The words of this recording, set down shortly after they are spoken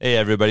Hey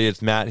everybody,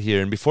 it's Matt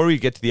here. And before we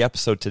get to the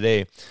episode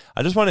today,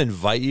 I just want to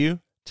invite you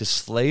to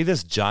slay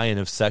this giant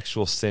of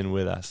sexual sin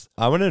with us.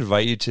 I want to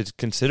invite you to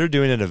consider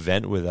doing an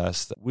event with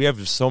us. We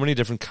have so many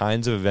different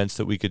kinds of events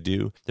that we could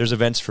do. There's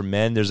events for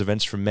men, there's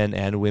events for men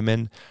and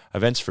women,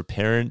 events for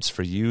parents,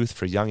 for youth,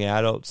 for young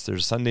adults.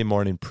 There's Sunday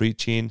morning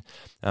preaching.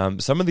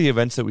 Some of the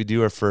events that we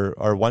do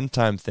are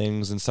one-time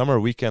things, and some are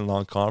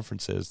weekend-long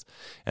conferences.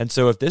 And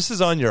so if this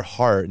is on your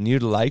heart and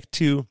you'd like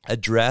to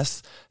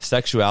address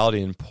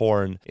sexuality and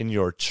porn in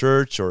your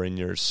church or in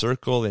your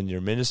circle, in your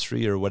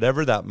ministry, or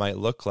whatever that might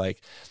look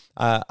like,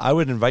 I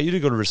would invite you to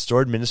go to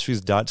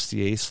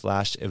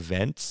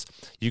restoredministries.ca/events.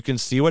 You can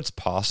see what's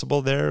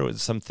possible there with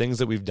some things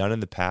that we've done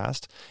in the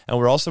past. And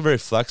we're also very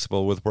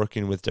flexible with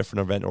working with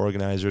different event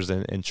organizers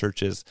and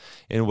churches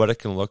in what it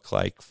can look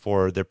like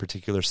for their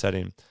particular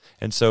setting.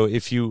 And so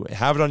if you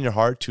have it on your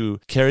heart to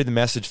carry the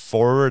message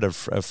forward of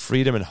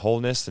freedom and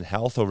wholeness and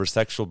health over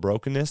sexual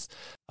brokenness,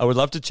 I would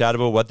love to chat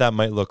about what that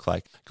might look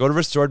like. Go to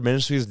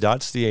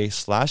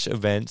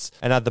restoredministries.ca/events,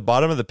 and at the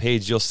bottom of the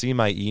page, you'll see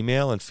my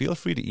email, and feel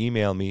free to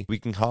email me. We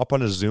can hop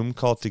on a Zoom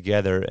call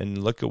together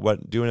and look at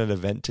what doing an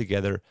event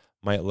together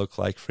might look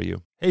like for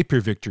you. Hey, Pure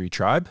Victory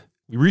Tribe.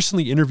 We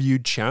recently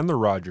interviewed Chandler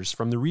Rogers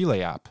from the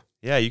Relay app.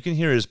 Yeah, you can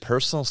hear his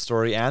personal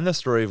story and the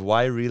story of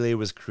why Relay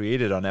was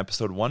created on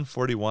episode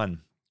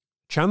 141.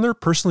 Chandler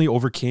personally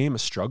overcame a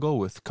struggle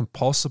with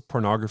compulsive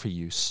pornography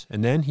use,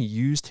 and then he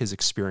used his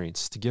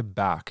experience to give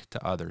back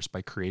to others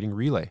by creating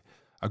Relay,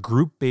 a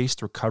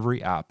group-based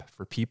recovery app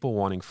for people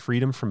wanting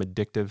freedom from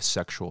addictive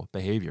sexual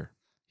behavior.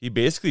 He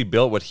basically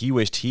built what he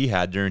wished he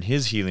had during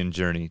his healing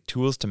journey: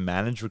 tools to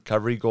manage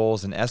recovery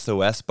goals, an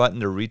SOS button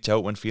to reach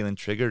out when feeling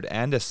triggered,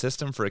 and a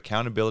system for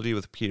accountability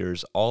with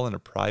peers, all in a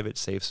private,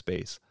 safe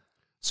space.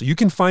 So you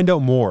can find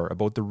out more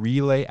about the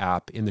Relay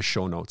app in the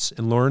show notes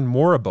and learn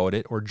more about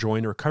it or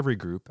join a recovery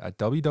group at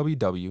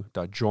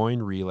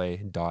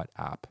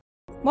www.joinrelay.app.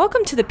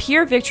 Welcome to the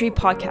Pure Victory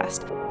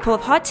Podcast, full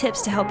of hot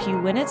tips to help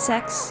you win at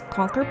sex,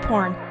 conquer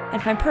porn,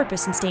 and find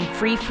purpose in staying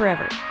free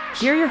forever.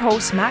 Here are your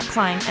hosts, Matt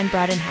Klein and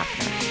Braden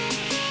Hafner.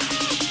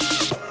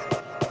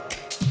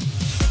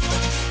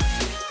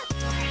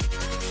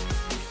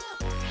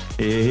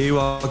 Hey,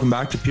 welcome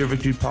back to Pure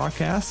Victory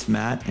Podcast.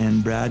 Matt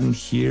and Braden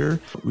here.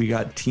 We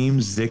got Team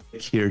Zick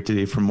here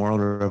today from Moral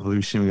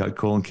Revolution. We got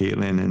Cole and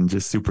Caitlin, and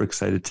just super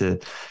excited to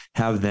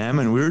have them.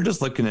 And we were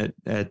just looking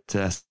at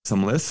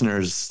some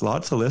listeners,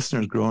 lots of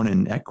listeners growing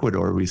in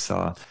Ecuador, we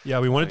saw. Yeah,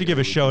 we wanted to give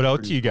a shout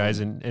out to you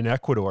guys in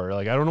Ecuador.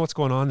 Like, I don't know what's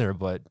going on there,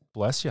 but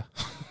bless you.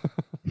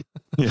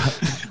 Yeah,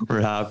 we're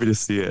happy to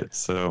see it.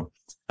 So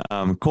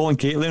Cole and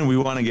Caitlin, we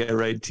want to get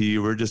right to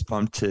you. We're just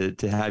pumped to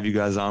have you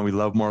guys on. We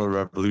love Moral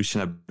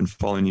Revolution. I've been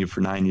following you for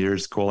 9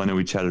 years. Cole, I know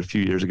we chatted a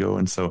few years ago,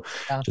 and so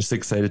just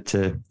excited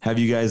to have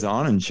you guys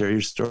on and share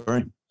your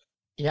story.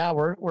 Yeah,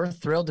 we're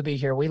thrilled to be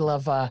here. We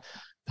love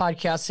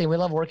podcasting. We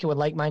love working with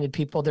like-minded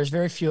people. There's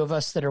very few of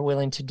us that are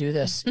willing to do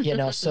this,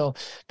 so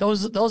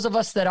those of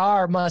us that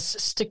are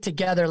must stick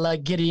together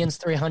like Gideon's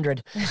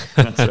 300.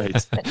 That's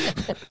right.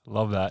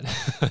 Love that.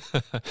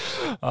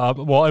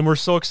 Well, and we're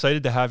so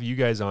excited to have you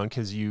guys on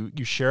because you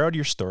share out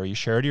your story, you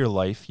share out your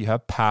life, you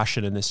have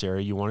passion in this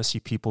area. You want to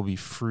see people be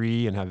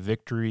free and have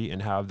victory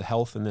and have the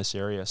health in this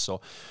area.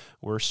 So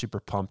we're super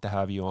pumped to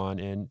have you on.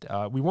 And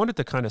we wanted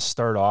to kind of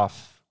start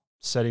off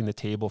setting the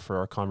table for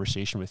our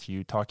conversation with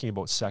you, talking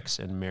about sex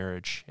and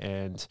marriage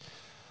and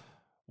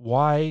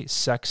why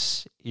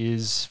sex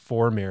is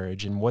for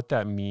marriage and what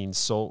that means.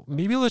 So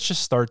maybe let's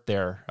just start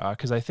there,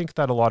 because I think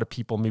that a lot of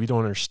people maybe don't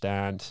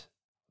understand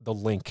the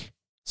link.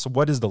 So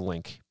what is the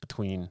link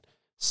between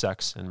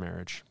sex and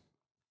marriage?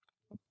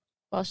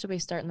 Well, should we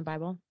start in the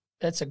Bible?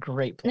 That's a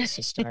great place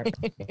to start.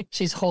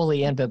 She's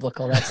holy and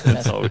biblical. That's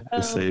the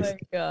best. Safe. My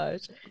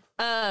gosh.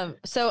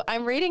 So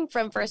I'm reading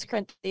from 1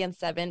 Corinthians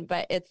 7,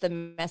 but it's the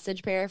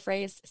Message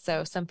paraphrase.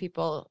 So some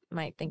people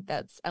might think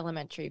that's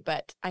elementary,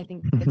 but I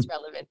think it's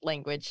relevant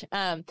language.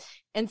 And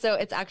so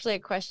it's actually a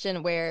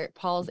question where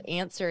Paul's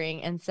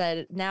answering and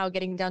said, now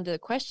getting down to the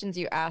questions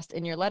you asked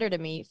in your letter to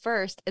me,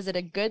 first, is it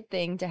a good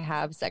thing to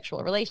have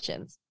sexual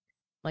relations?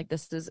 Like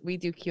we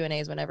do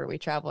Q&As whenever we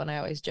travel, and I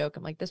always joke,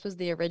 I'm like, this was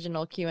the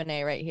original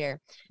Q&A right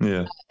here.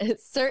 Yeah.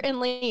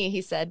 Certainly,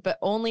 he said, but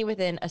only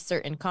within a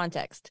certain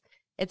context.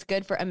 It's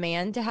good for a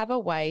man to have a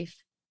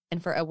wife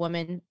and for a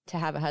woman to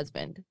have a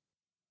husband.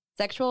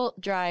 Sexual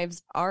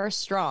drives are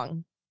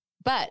strong,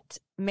 but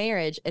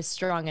marriage is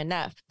strong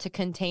enough to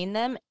contain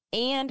them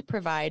and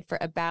provide for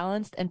a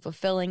balanced and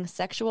fulfilling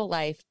sexual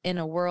life in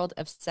a world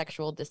of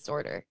sexual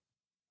disorder.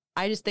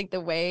 I just think the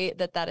way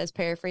that is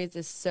paraphrased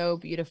is so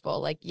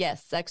beautiful. Like,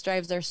 yes, sex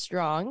drives are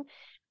strong.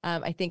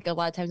 I think a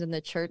lot of times in the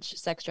church,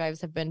 sex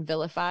drives have been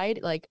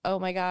vilified. Like, oh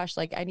my gosh,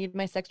 like I need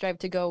my sex drive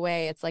to go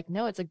away. It's like,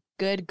 no, it's a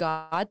good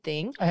God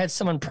thing. I had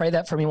someone pray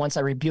that for me once.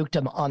 I rebuked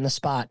him on the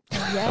spot.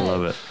 Yes. I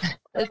love it.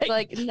 It's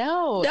like,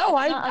 no,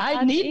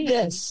 I need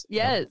this.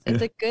 Yes,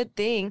 it's a good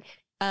thing.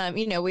 I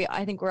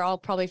think we're all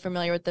probably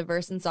familiar with the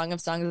verse in Song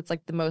of Songs. It's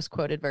like the most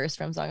quoted verse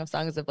from Song of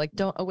Songs of like,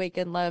 don't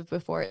awaken love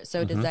before it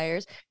so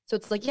desires. So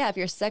it's like, yeah, if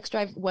your sex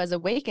drive was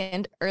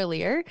awakened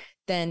earlier,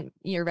 then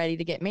you're ready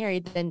to get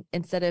married. Then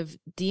instead of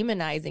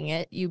demonizing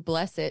it, you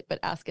bless it, but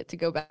ask it to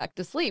go back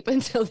to sleep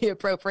until the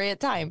appropriate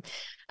time.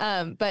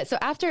 But so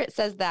after it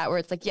says that, where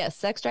it's like, yes,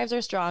 sex drives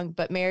are strong,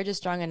 but marriage is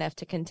strong enough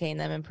to contain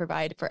them and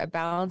provide for a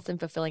balanced and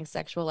fulfilling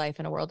sexual life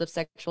in a world of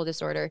sexual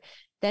disorder.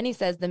 Then he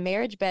says the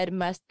marriage bed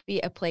must be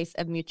a place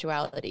of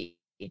mutuality.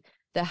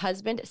 The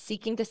husband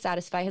seeking to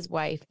satisfy his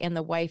wife and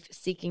the wife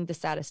seeking to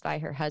satisfy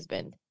her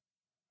husband.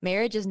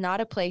 Marriage is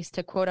not a place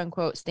to quote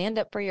unquote stand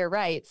up for your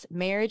rights.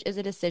 Marriage is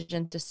a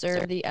decision to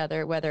serve the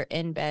other, whether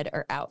in bed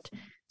or out.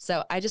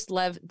 So I just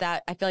love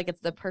that. I feel like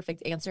it's the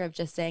perfect answer of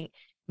just saying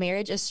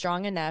marriage is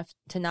strong enough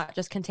to not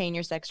just contain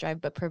your sex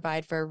drive, but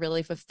provide for a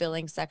really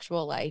fulfilling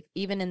sexual life,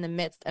 even in the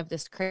midst of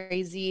this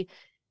crazy,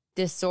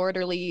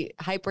 disorderly,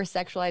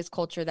 hypersexualized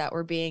culture that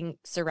we're being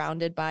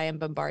surrounded by and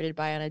bombarded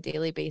by on a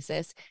daily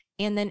basis.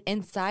 And then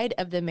inside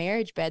of the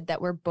marriage bed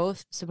that we're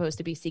both supposed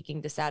to be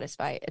seeking to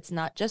satisfy. It's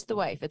not just the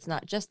wife, it's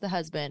not just the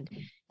husband,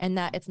 and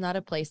that it's not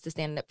a place to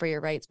stand up for your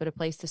rights, but a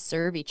place to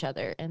serve each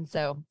other. And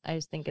so I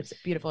just think it's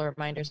beautiful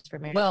reminders for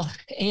marriage. Well,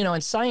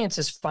 and science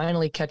is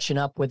finally catching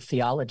up with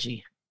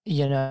theology.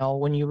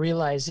 When you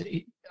realize,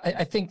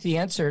 I think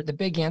the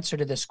big answer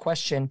to this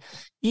question,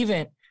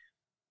 even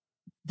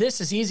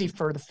this is easy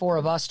for the four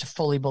of us to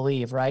fully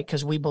believe, right?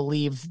 Because we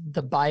believe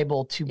the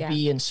Bible to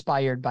be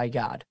inspired by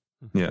God.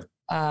 Yeah.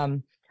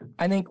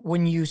 I think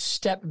when you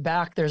step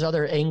back, there's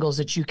other angles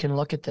that you can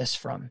look at this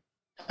from.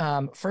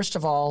 First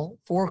of all,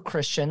 for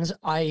Christians,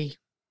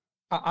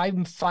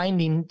 I'm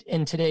finding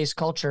in today's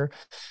culture,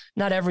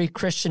 not every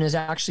Christian is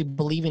actually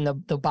believing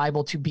the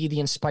Bible to be the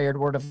inspired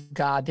word of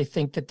God. They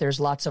think that there's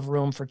lots of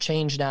room for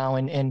change now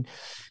and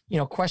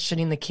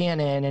questioning the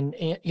canon and,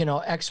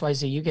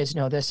 XYZ. You guys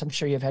know this. I'm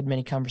sure you've had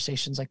many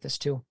conversations like this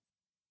too.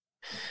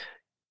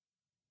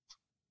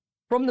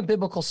 From the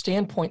biblical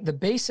standpoint, the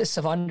basis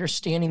of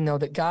understanding, though,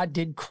 that God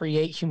did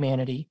create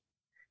humanity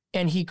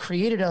and he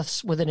created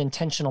us with an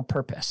intentional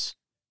purpose.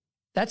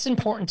 That's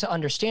important to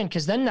understand,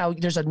 because then now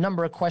there's a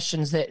number of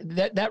questions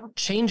that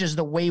changes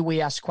the way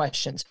we ask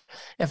questions.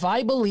 If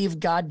I believe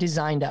God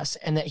designed us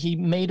and that he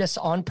made us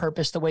on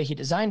purpose the way he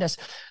designed us,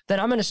 then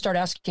I'm going to start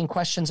asking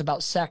questions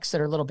about sex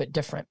that are a little bit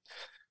different.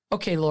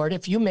 Okay, Lord,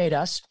 if you made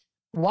us,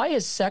 why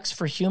is sex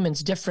for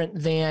humans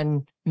different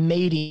than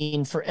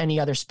mating for any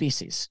other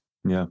species?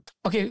 Yeah.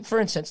 Okay, for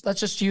instance,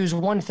 let's just use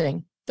one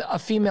thing, a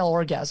female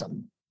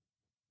orgasm.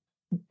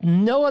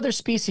 No other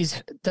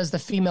species does the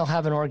female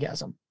have an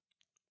orgasm.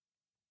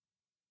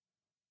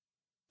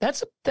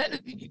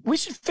 We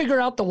should figure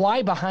out the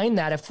why behind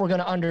that if we're going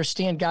to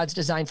understand God's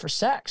design for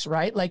sex,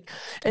 right?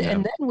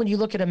 And then when you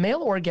look at a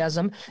male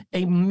orgasm,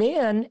 a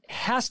man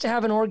has to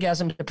have an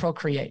orgasm to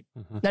procreate.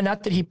 Mm-hmm. Now,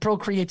 not that he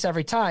procreates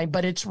every time,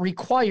 but it's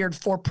required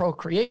for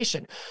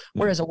procreation.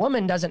 Whereas a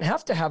woman doesn't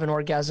have to have an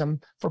orgasm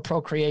for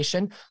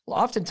procreation.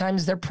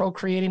 Oftentimes they're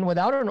procreating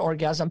without an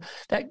orgasm.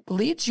 That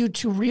leads you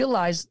to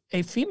realize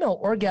a female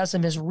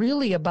orgasm is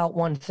really about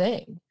one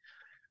thing.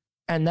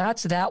 And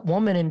that's that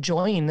woman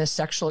enjoying this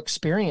sexual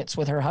experience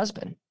with her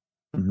husband.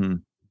 Mm-hmm.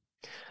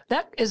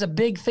 That is a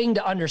big thing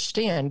to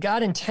understand.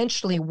 God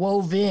intentionally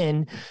wove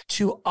in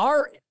to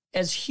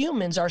as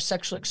humans, our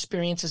sexual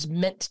experience is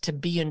meant to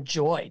be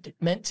enjoyed,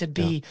 meant to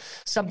be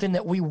something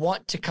that we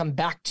want to come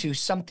back to,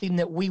 something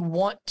that we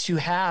want to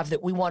have,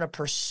 that we want to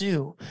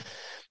pursue.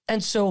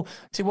 And so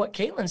to what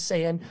Caitlin's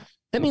saying,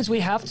 that means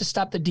we have to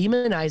stop the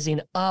demonizing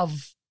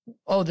of,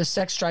 oh, the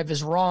sex drive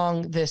is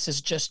wrong. This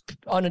is just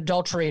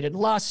unadulterated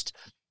lust.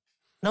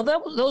 Now,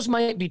 those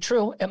might be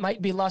true. It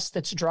might be lust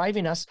that's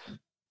driving us.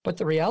 But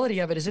the reality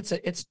of it is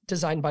it's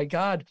designed by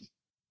God.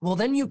 Well,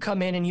 then you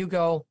come in and you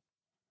go,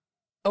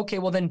 okay,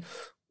 well, then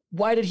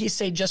why did he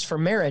say just for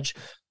marriage?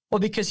 Well,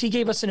 because he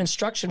gave us an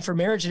instruction for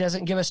marriage. It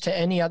doesn't give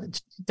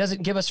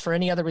us for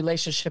any other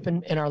relationship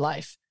in our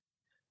life.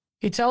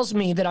 He tells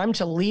me that I'm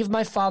to leave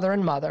my father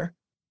and mother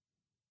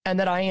and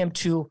that I am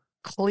to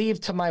cleave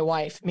to my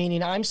wife,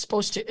 meaning I'm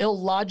supposed to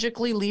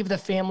illogically leave the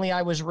family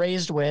I was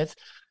raised with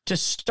to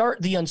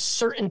start the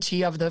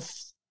uncertainty of the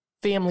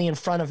family in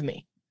front of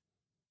me.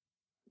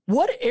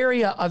 What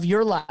area of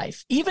your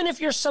life, even if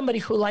you're somebody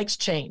who likes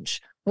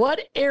change, what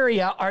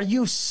area are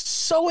you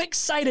so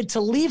excited to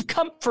leave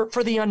comfort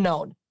for the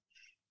unknown?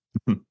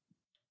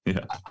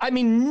 Yeah. I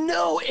mean,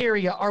 no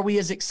area are we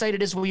as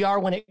excited as we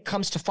are when it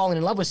comes to falling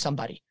in love with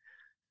somebody.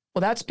 Well,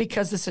 that's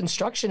because this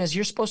instruction is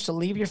you're supposed to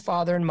leave your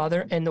father and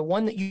mother, and the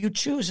one that you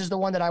choose is the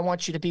one that I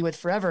want you to be with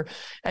forever.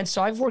 And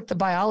so I've worked the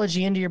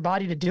biology into your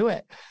body to do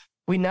it.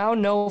 We now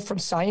know from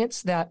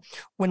science that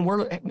when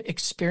we're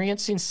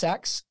experiencing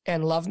sex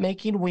and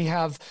lovemaking, we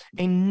have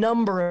a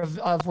number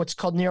of what's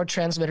called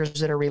neurotransmitters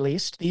that are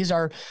released. These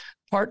are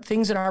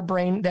things in our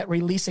brain that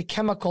release a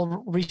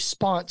chemical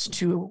response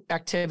to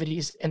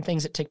activities and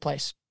things that take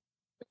place.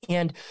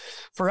 And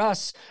for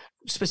us,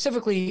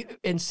 specifically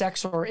in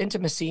sex or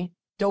intimacy,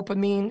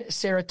 dopamine,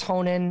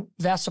 serotonin,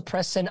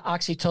 vasopressin,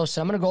 oxytocin.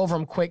 I'm going to go over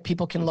them quick.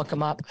 People can look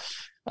them up.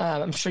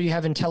 I'm sure you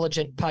have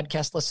intelligent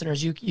podcast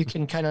listeners. You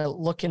can kind of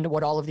look into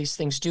what all of these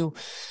things do.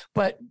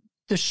 But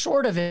the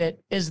short of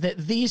it is that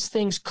these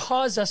things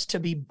cause us to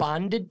be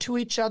bonded to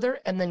each other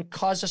and then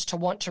cause us to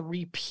want to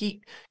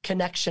repeat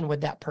connection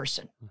with that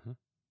person. Mhm.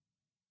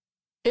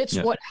 It's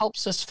what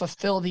helps us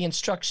fulfill the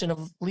instruction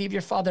of leave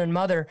your father and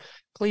mother,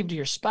 cleave to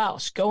your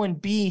spouse, go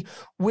and be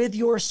with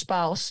your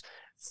spouse,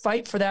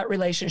 fight for that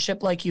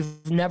relationship like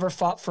you've never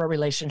fought for a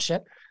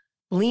relationship.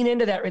 Lean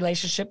into that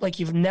relationship like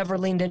you've never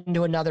leaned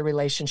into another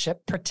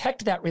relationship.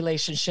 Protect that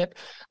relationship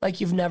like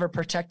you've never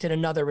protected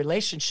another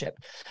relationship.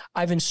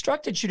 I've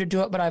instructed you to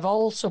do it, but I've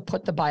also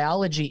put the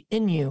biology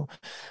in you.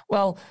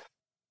 Well,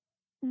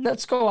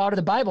 let's go out of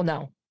the Bible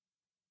now.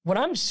 What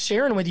I'm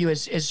sharing with you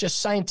is just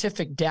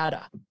scientific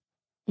data.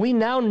 We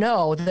now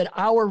know that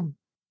our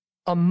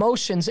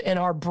emotions and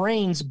our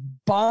brains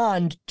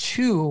bond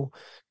to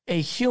a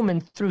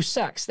human through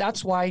sex.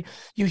 That's why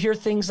you hear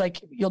things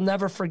like, you'll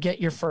never forget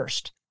your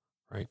first.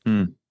 Right.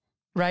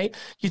 Right.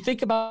 You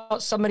think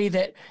about somebody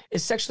that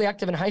is sexually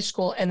active in high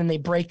school and then they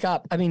break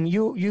up. I mean,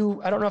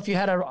 I don't know if you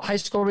had a high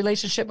school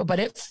relationship, but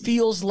it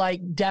feels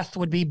like death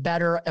would be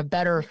a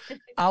better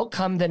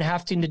outcome than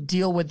having to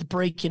deal with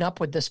breaking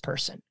up with this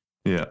person.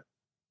 Yeah.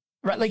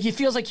 Right. Like it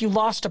feels like you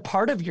lost a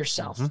part of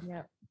yourself.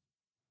 Yeah.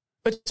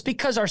 But it's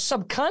because our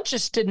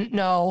subconscious didn't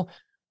know,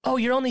 oh,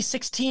 you're only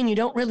 16. You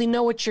don't really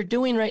know what you're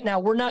doing right now.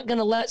 We're not going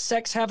to let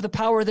sex have the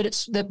power that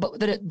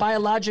it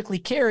biologically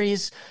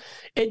carries.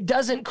 It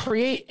doesn't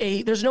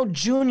create there's no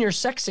junior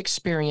sex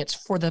experience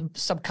for the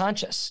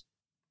subconscious.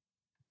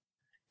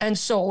 And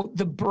so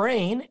the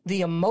brain,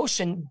 the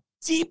emotion,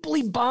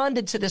 deeply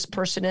bonded to this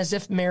person as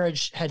if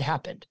marriage had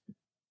happened.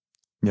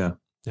 Yeah.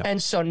 Yeah.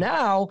 And so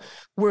now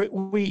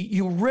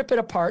you rip it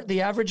apart. The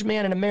average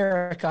man in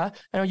America,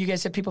 I know you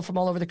guys have people from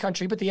all over the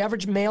country, but the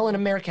average male in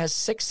America has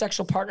 6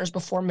 sexual partners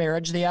before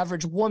marriage. The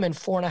average woman,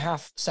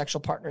 4.5 sexual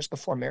partners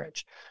before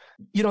marriage.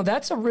 You know,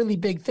 that's a really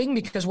big thing,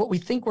 because what we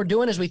think we're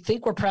doing is we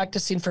think we're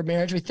practicing for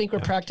marriage. We think we're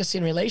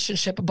practicing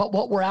relationship, but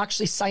what we're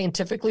actually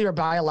scientifically or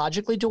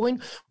biologically doing,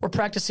 we're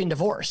practicing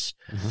divorce,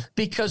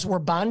 because we're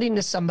bonding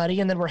to somebody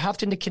and then we're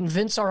having to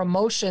convince our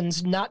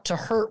emotions not to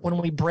hurt when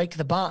we break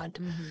the bond.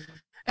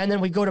 And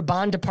then we go to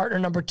bond to partner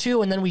number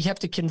 2, and then we have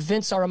to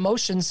convince our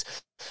emotions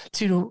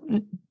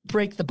to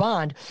break the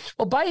bond.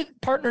 Well, by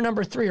partner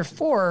number 3 or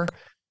 4,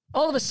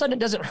 all of a sudden it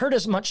doesn't hurt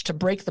as much to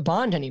break the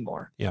bond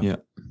anymore. Yeah.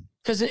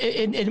 Because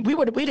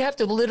we'd have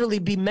to literally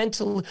be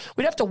mental.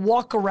 We'd have to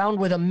walk around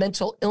with a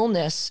mental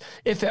illness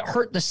if it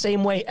hurt the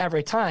same way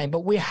every time.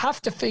 But we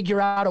have to figure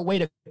out a way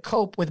to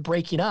cope with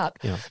breaking up,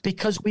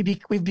 because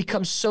we've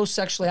become so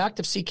sexually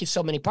active, seeking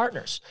so many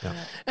partners.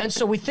 And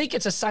so we think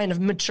it's a sign of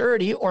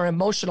maturity or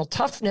emotional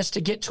toughness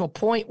to get to a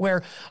point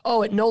where,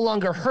 oh, it no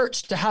longer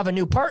hurts to have a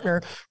new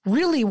partner.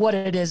 Really what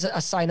it is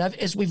a sign of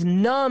is we've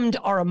numbed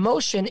our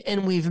emotion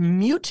and we've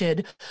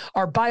muted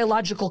our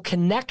biological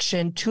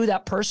connection to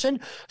that person,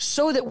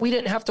 so that we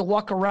didn't have to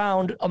walk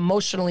around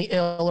emotionally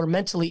ill or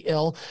mentally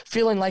ill,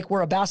 feeling like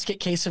we're a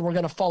basket case and we're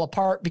going to fall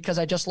apart because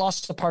I just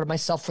lost a part of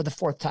myself for the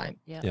 4th time.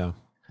 Yeah.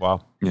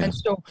 Wow. Yeah. And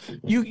so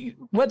you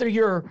whether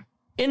you're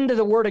into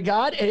the Word of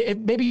God,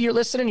 maybe you're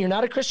listening, you're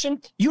not a Christian,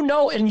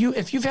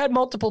 if you've had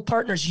multiple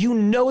partners, you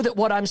know that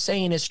what I'm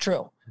saying is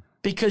true,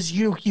 because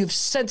you've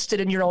sensed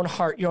it in your own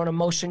heart, your own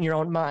emotion, your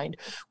own mind.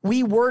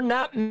 We were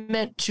not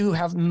meant to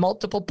have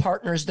multiple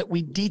partners that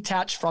we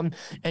detach from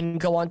and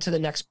go on to the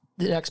next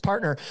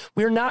partner.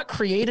 We're not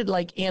created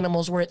like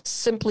animals where it's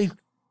simply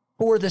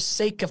for the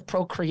sake of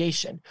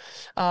procreation.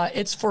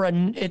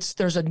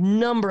 There's a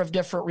number of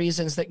different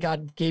reasons that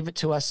God gave it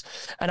to us.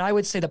 And I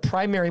would say the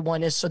primary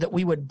one is so that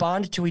we would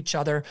bond to each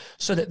other,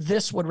 so that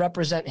this would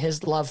represent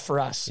his love for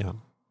us. Yeah.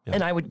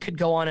 And I could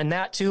go on in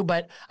that too,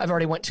 but I've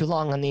already went too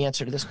long on the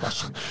answer to this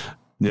question.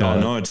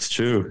 No, it's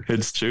true.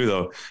 It's true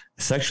though.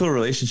 Sexual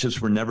relationships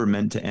were never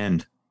meant to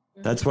end.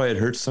 That's why it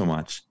hurts so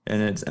much.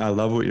 And I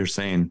love what you're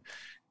saying.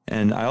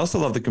 And I also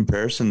love the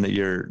comparison that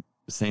you're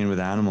saying with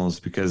animals,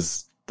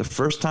 because the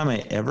first time I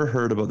ever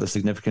heard about the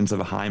significance of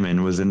a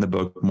hymen was in the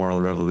book Moral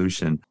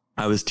Revolution.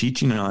 I was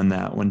teaching on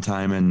that one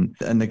time, and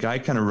the guy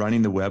kind of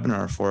running the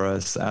webinar for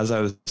us, as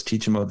I was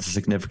teaching about the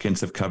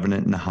significance of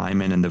covenant and the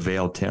hymen and the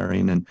veil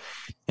tearing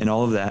and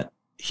all of that,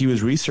 he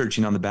was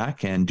researching on the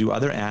back end, do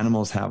other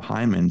animals have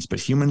hymens? But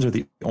humans are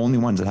the only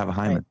ones that have a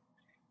hymen. Right.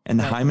 And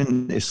the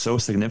hymen is so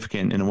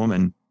significant in a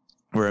woman,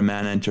 where a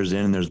man enters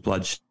in and there's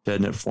bloodshed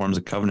and it forms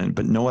a covenant,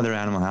 but no other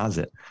animal has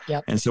it.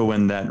 Yep. And so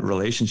when that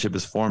relationship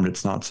is formed,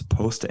 it's not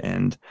supposed to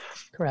end.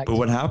 Correct. But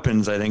what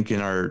happens, I think,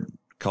 in our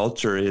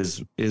culture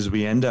is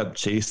we end up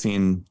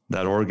chasing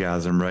that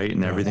orgasm, right?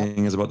 And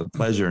everything is about the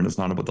pleasure, and it's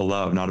not about the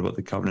love, not about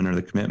the covenant or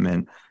the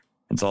commitment.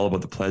 It's all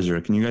about the pleasure.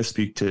 Can you guys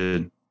speak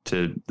to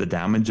the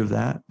damage of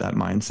that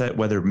mindset,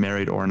 whether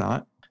married or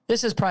not?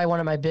 This is probably one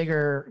of my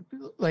bigger,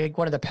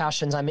 one of the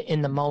passions I'm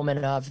in the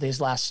moment of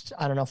these last,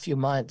 few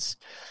months.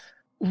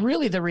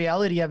 Really, the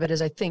reality of it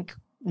is, I think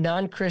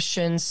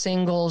non-Christians,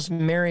 singles,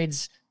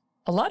 marrieds,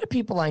 a lot of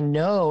people I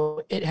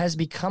know, it has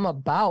become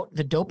about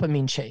the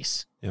dopamine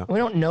chase. Yeah. We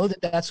don't know that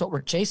that's what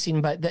we're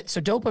chasing, but so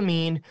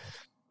dopamine,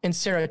 and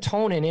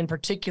serotonin in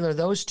particular,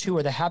 those two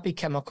are the happy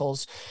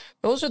chemicals.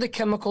 Those are the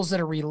chemicals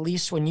that are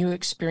released when you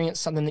experience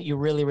something that you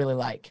really, really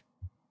like.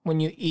 When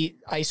you eat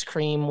ice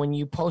cream, when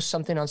you post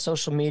something on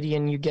social media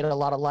and you get a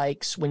lot of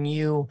likes, when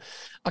you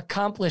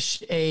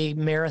accomplish a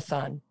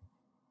marathon.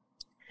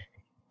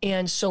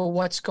 And so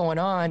what's going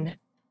on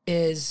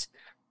is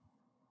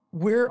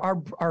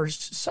our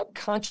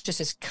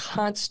subconscious is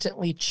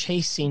constantly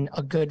chasing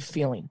a good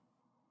feeling.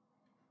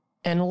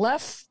 And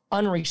left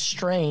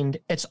unrestrained,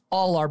 it's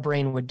all our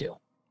brain would do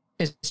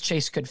is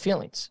chase good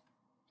feelings.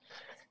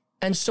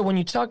 And so when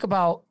you talk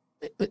about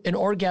an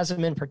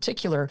orgasm in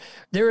particular,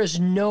 there is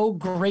no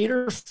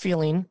greater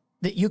feeling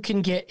that you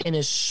can get in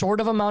as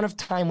short of amount of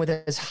time with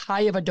as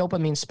high of a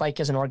dopamine spike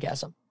as an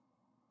orgasm.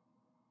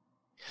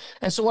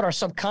 And so what our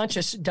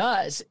subconscious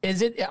does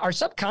is our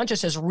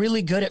subconscious is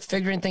really good at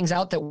figuring things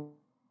out that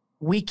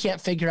we can't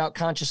figure out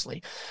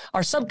consciously.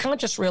 Our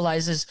subconscious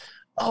realizes,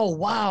 oh,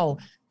 wow,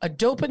 a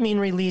dopamine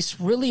release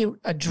really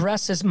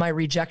addresses my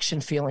rejection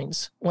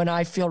feelings when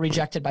I feel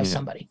rejected by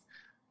somebody.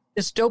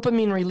 This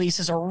dopamine release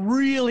is a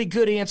really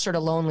good answer to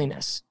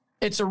loneliness.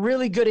 It's a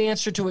really good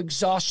answer to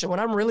exhaustion. When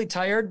I'm really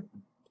tired,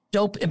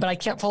 but I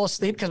can't fall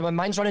asleep because my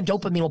mind's running,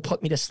 dopamine will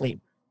put me to sleep.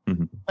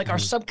 Mm-hmm. Like our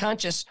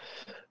subconscious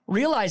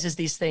realizes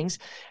these things.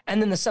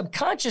 And then the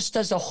subconscious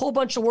does a whole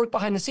bunch of work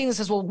behind the scenes and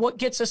says, well, what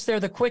gets us there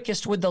the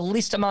quickest with the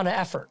least amount of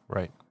effort?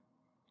 Right.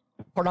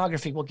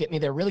 Pornography will get me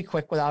there really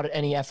quick without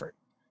any effort.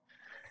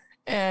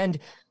 And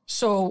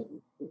so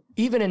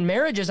even in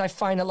marriages, I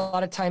find a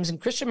lot of times in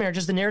Christian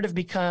marriages, the narrative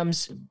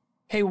becomes,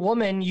 hey,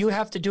 woman, you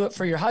have to do it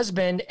for your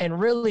husband. And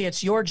really,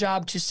 it's your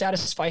job to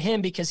satisfy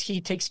him because he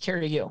takes care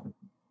of you,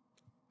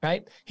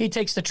 right? He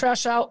takes the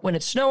trash out when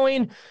it's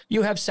snowing.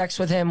 You have sex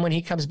with him when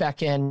he comes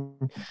back in.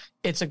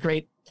 It's a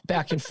great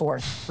back and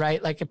forth,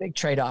 right? Like a big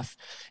trade-off.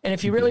 And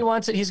if he really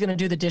wants it, he's going to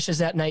do the dishes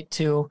that night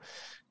too.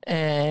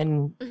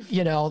 And,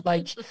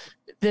 like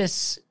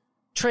this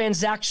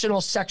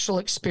transactional sexual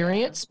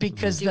experience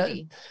because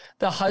the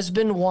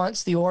husband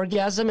wants the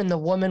orgasm and the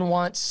woman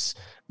wants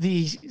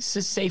the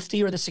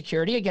safety or the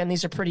security. Again,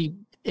 these are pretty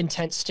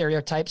intense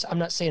stereotypes. I'm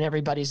not saying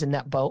everybody's in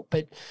that boat,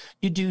 but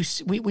we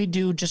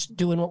do just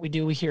doing what we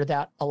do. We hear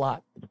that a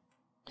lot.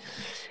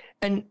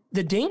 And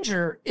the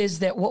danger is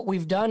that what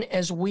we've done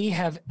is we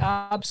have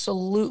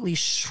absolutely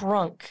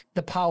shrunk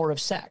the power of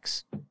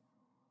sex.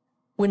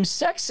 When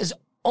sex is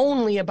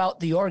only about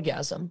the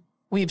orgasm,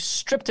 we've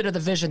stripped it of the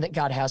vision that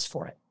God has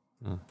for it.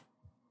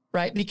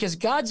 Right? Because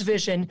God's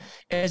vision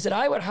is that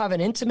I would have an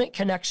intimate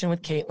connection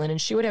with Caitlin and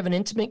she would have an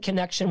intimate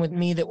connection with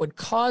me that would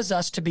cause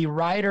us to be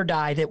ride or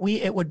die, that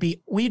we'd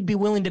be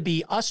willing to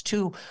be us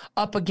two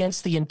up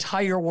against the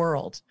entire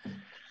world.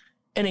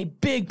 And a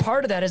big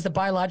part of that is the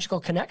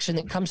biological connection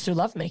that comes through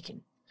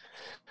lovemaking.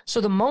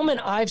 So the moment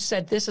I've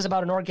said this is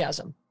about an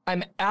orgasm,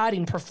 I'm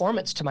adding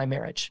performance to my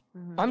marriage.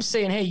 Mm-hmm. I'm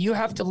saying, hey, you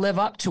have to live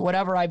up to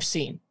whatever I've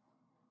seen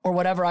or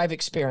whatever I've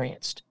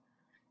experienced.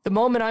 The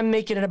moment I'm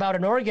making it about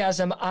an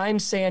orgasm, I'm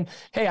saying,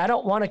 hey, I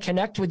don't want to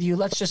connect with you.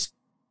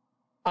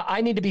 I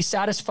need to be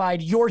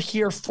satisfied. You're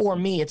here for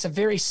me. It's a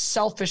very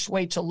selfish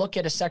way to look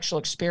at a sexual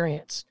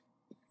experience.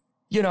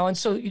 And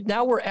so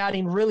now we're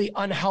adding really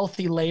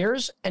unhealthy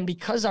layers. And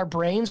because our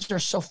brains are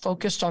so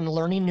focused on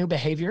learning new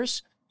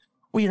behaviors,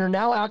 we are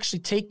now actually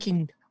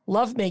taking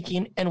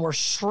lovemaking and we're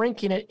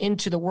shrinking it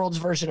into the world's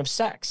version of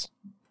sex.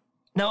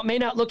 Now, it may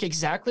not look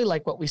exactly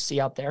like what we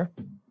see out there,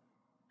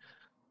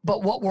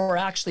 but what we're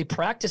actually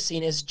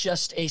practicing is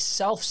just a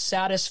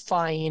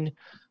self-satisfying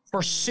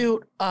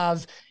pursuit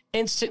of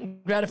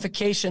instant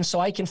gratification so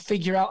I can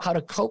figure out how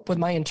to cope with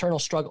my internal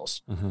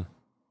struggles. Mm-hmm.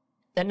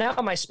 And now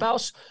my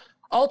spouse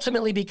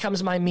ultimately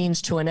becomes my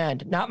means to an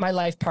end, not my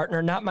life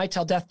partner, not my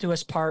till death do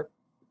us part,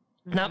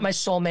 not my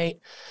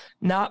soulmate,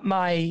 not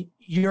my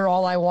you're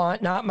all I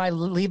want, not my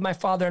leave my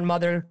father and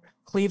mother,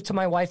 cleave to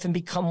my wife and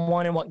become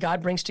one, and what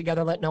God brings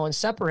together, let no one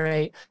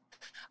separate.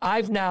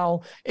 I've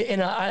now,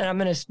 and I'm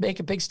going to make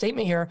a big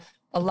statement here,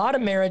 a lot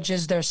of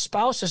marriages, their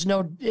spouse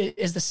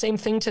is the same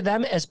thing to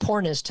them as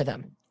porn is to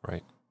them.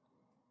 Right.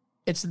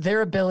 It's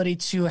their ability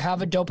to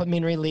have a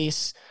dopamine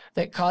release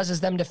that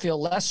causes them to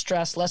feel less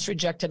stressed, less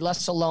rejected,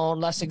 less alone,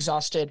 less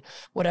exhausted,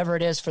 whatever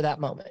it is for that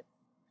moment.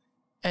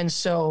 And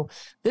so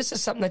this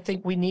is something I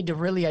think we need to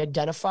really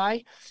identify.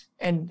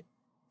 And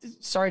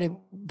sorry to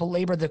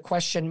belabor the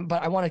question,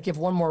 but I want to give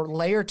one more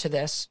layer to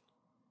this.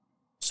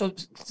 So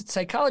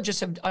psychologists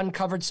have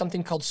uncovered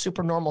something called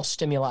supernormal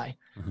stimuli.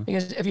 Mm-hmm.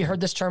 Because have you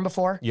heard this term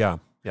before? Yeah.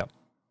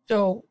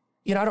 So,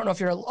 I don't know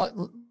if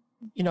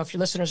if your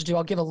listeners do,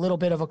 I'll give a little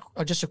bit of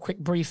just a quick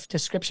brief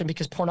description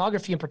because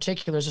pornography in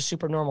particular is a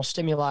supernormal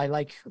stimuli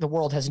like the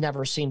world has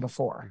never seen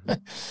before.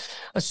 Mm-hmm.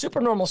 A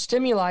supernormal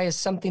stimuli is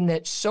something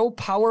that so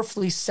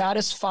powerfully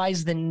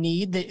satisfies the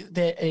need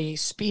that a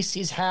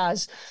species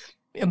has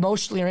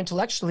emotionally or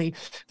intellectually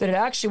that it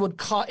actually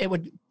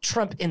would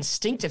trump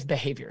instinctive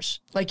behaviors.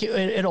 Like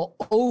it'll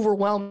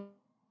overwhelm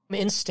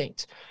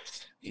instinct.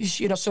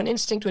 So an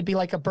instinct would be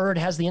like a bird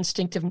has the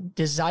instinctive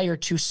desire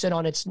to sit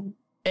on its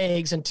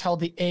eggs until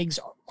the eggs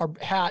are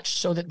hatched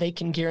so that they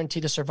can guarantee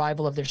the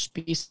survival of their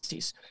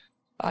species.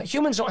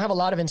 Humans don't have a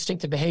lot of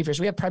instinctive behaviors.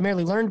 We have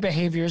primarily learned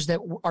behaviors that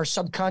our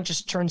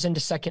subconscious turns into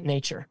second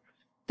nature.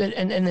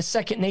 And the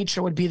second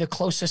nature would be the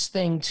closest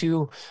thing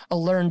to a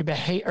learned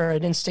behavior or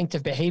an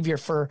instinctive behavior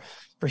for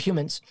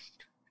humans.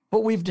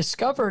 But we've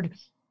discovered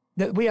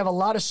that we have a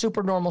lot of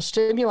supernormal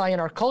stimuli in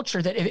our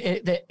culture that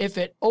if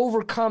it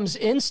overcomes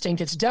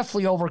instinct, it's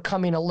definitely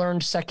overcoming a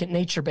learned second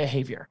nature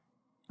behavior,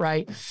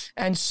 right?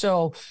 And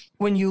so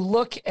when you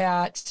look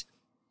at,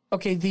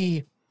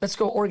 let's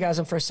go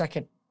orgasm for a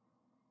second.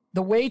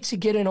 The way to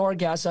get an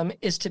orgasm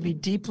is to be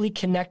deeply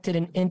connected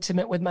and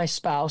intimate with my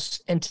spouse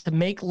and to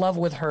make love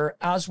with her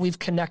as we've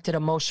connected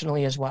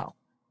emotionally as well.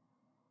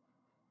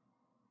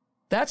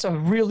 That's a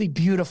really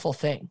beautiful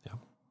thing. Yeah.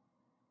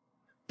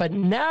 But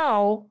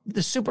now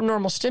the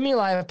supernormal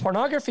stimuli of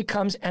pornography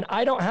comes and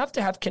I don't have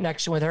to have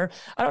connection with her.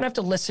 I don't have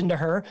to listen to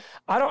her.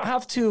 I don't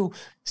have to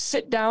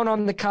sit down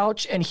on the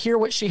couch and hear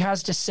what she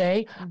has to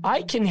say. Mm-hmm.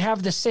 I can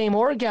have the same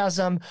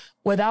orgasm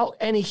without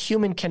any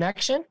human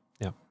connection.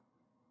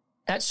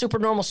 That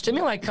supernormal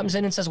stimuli comes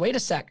in and says, wait a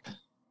sec,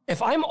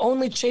 if I'm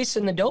only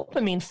chasing the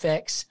dopamine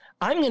fix,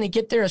 I'm going to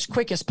get there as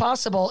quick as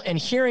possible. And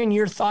hearing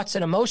your thoughts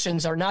and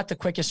emotions are not the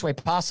quickest way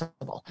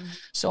possible. Mm-hmm.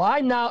 So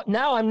I'm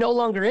no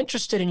longer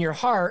interested in your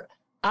heart.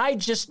 I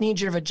just need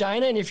your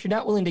vagina. And if you're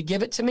not willing to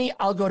give it to me,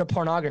 I'll go to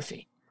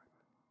pornography.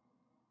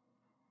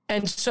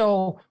 And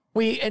so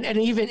and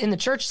even in the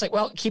church, it's like,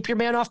 well, keep your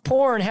man off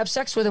porn, have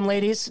sex with him,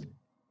 ladies.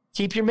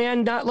 Keep your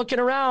man not looking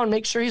around.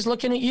 Make sure he's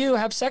looking at you.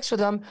 Have sex with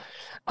him.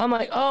 I'm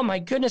like, oh my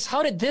goodness,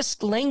 how did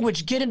this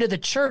language get into the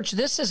church?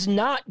 This is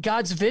not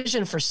God's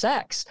vision for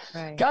sex.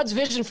 Right. God's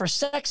vision for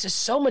sex is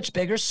so much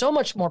bigger, so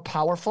much more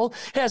powerful.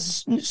 It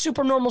has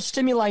supernormal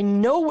stimuli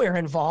nowhere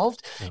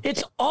involved. Yeah.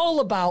 It's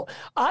all about,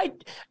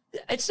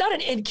 it's not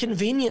an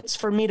inconvenience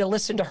for me to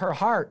listen to her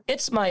heart.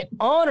 It's my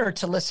honor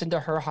to listen to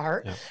her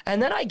heart. Yeah.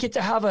 And then I get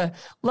to have a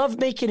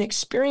lovemaking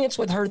experience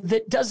with her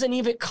that doesn't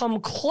even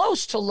come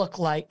close to look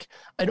like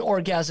an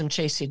orgasm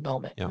chasing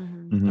moment. Yeah.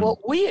 Mm-hmm.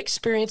 What we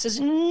experience is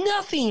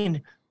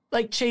nothing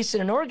like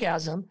chasing an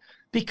orgasm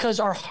because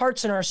our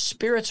hearts and our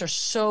spirits are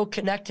so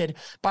connected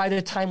by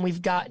the time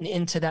we've gotten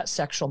into that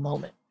sexual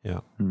moment. Yeah.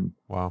 Mm-hmm.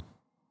 Wow.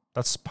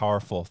 That's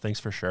powerful. Thanks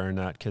for sharing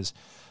that, because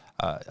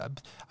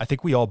I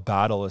think we all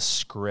battle a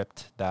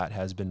script that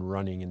has been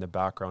running in the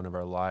background of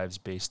our lives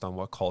based on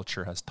what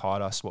culture has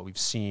taught us, what we've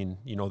seen,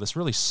 this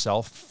really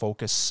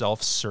self-focused,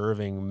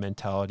 self-serving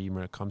mentality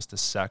when it comes to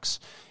sex.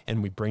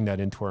 And we bring that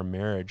into our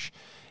marriage.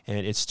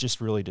 And it's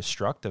just really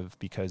destructive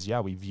because,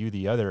 we view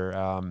the other,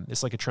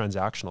 it's like a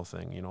transactional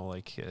thing,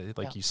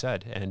 like you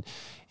said, and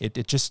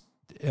it just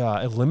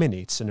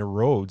eliminates and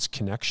erodes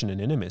connection and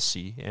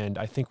intimacy. And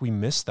I think we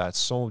miss that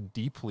so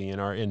deeply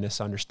in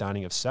this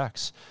understanding of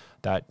sex,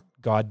 that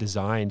God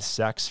designed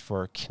sex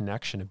for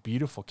connection, a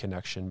beautiful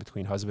connection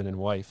between husband and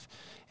wife.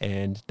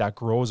 And that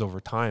grows over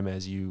time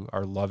as you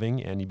are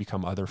loving and you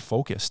become other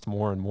focused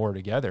more and more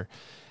together.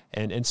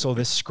 And so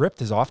this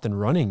script is often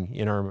running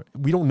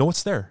we don't know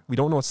it's there. We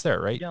don't know it's there,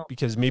 right?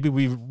 Because maybe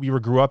we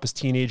grew up as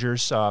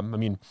teenagers.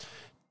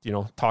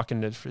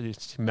 Talking to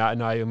Matt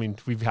and I mean,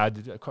 we've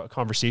had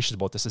conversations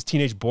about this as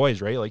teenage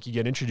boys, right? Like you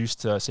get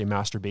introduced to, say,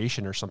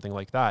 masturbation or something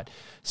like that.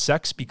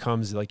 Sex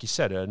becomes, like you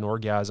said, an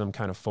orgasm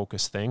kind of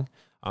focused thing.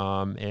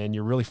 And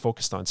you're really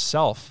focused on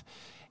self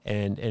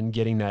and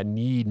getting that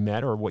need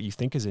met or what you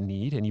think is a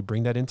need. And you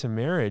bring that into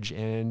marriage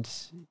and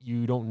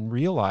you don't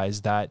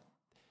realize that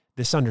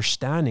this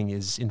understanding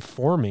is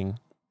informing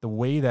the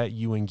way that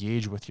you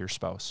engage with your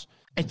spouse.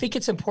 I think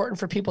it's important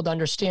for people to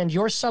understand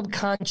your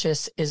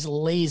subconscious is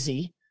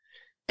lazy.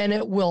 And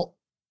it will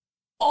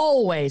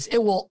always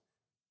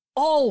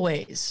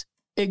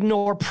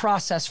ignore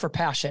process for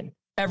passion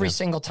every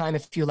single time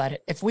if you let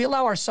it. If we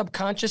allow our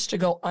subconscious to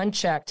go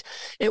unchecked,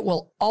 it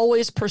will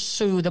always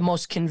pursue the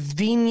most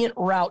convenient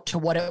route to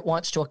what it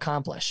wants to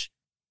accomplish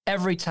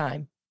every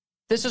time.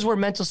 This is where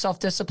mental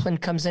self-discipline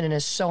comes in and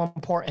is so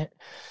important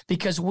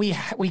because we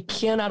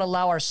cannot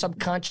allow our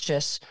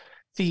subconscious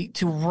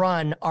to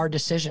run our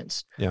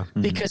decisions. Yeah.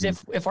 Because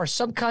if our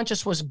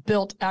subconscious was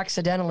built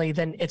accidentally,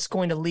 then it's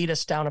going to lead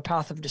us down a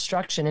path of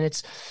destruction.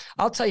 And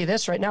I'll tell you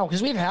this right now,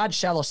 because we've had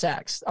shallow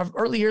sex. Our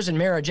early years in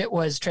marriage, it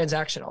was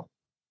transactional.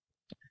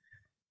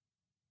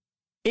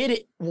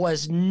 It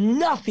was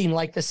nothing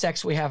like the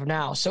sex we have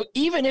now. So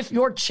even if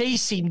you're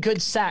chasing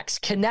good sex,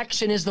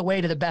 connection is the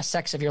way to the best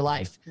sex of your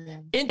life. Yeah.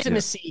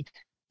 Intimacy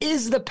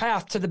is the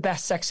path to the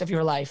best sex of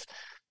your life.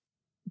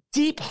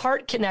 Deep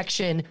heart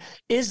connection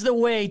is the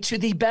way to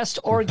the best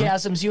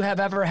orgasms you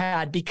have ever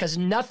had, because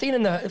nothing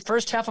in the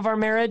first half of our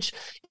marriage,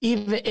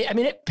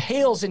 it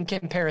pales in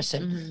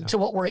comparison to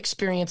what we're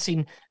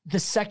experiencing the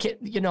second,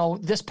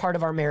 this part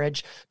of our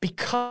marriage,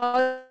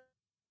 because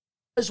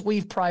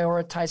we've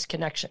prioritized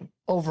connection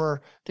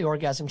over the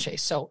orgasm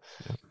chase. So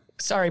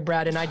sorry,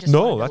 Brad, and I just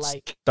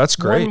that's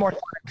great. One more time,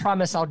 I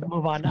promise I'll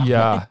move on now.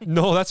 Yeah,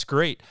 no, that's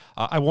great.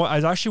 I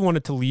actually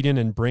wanted to lead in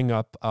and bring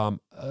up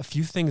a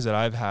few things that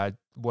I've had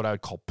what I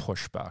would call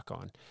pushback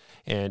on.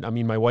 And I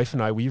mean, my wife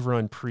and I, we've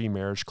run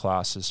pre-marriage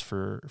classes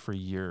for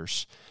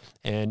years,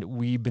 and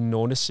we've been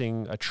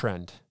noticing a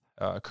trend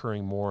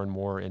occurring more and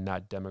more in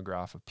that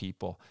demographic of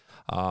people.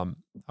 I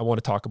want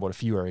to talk about a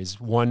few areas.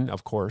 One,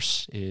 of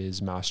course,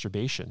 is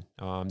masturbation.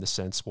 The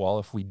sense, well,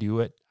 if we do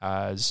it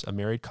as a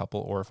married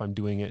couple, or if I'm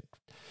doing it,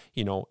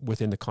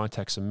 within the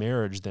context of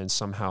marriage, then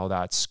somehow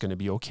that's going to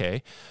be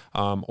okay.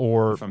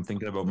 Or if I'm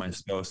thinking about my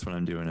spouse when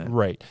I'm doing it.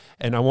 Right.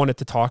 And I wanted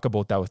to talk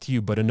about that with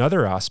you. But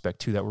another aspect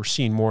too that we're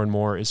seeing more and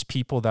more is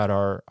people that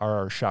are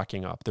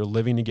shacking up. They're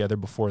living together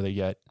before they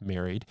get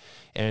married.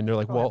 And they're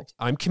like, well,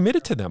 I'm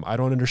committed to them. I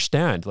don't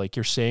understand. Like,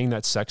 you're saying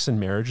that sex and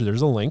marriage,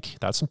 there's a link.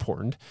 That's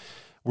important.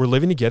 We're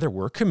living together.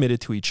 We're committed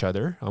to each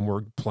other.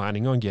 We're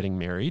planning on getting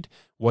married.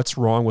 What's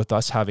wrong with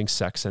us having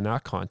sex in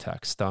that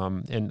context?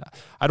 And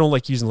I don't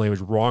like using the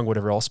language wrong,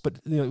 whatever else, but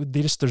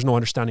there's no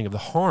understanding of the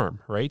harm,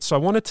 right? So I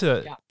wanted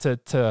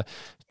to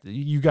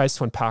you guys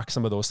to unpack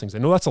some of those things. I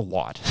know that's a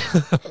lot,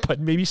 but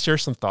maybe share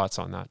some thoughts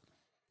on that.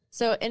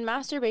 So in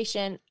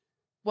masturbation,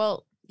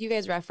 well, you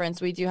guys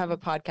referenced, we do have a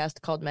podcast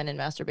called Men in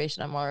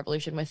Masturbation on Moral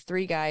Revolution with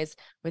 3 guys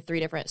with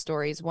 3 different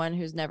stories. One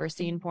who's never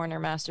seen porn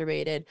or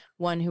masturbated,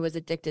 one who was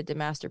addicted to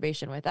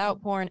masturbation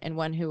without porn, and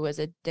one who was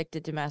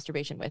addicted to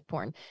masturbation with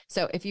porn.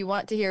 So if you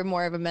want to hear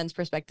more of a men's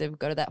perspective,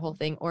 go to that whole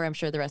thing, or I'm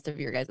sure the rest of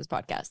your guys'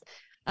 podcast.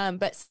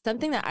 But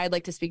something that I'd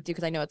like to speak to,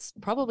 because I know it's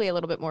probably a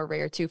little bit more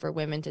rare too for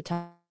women to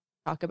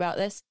talk about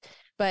this,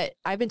 but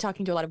I've been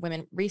talking to a lot of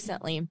women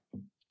recently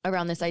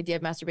around this idea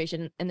of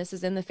masturbation. And this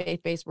is in the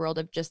faith-based world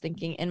of just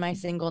thinking, in my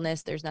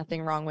singleness, there's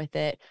nothing wrong with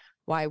it.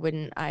 Why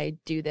wouldn't I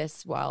do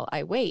this while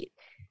I wait?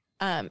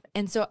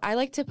 And so I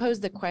like to pose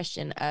the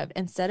question of,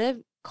 instead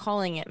of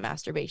calling it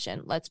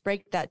masturbation, let's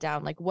break that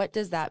down. Like, what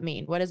does that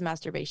mean? What does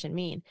masturbation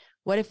mean?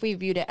 What if we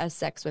viewed it as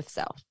sex with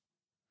self?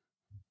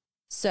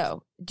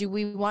 So do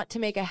we want to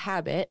make a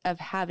habit of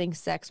having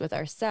sex with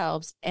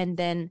ourselves and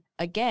then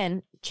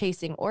again,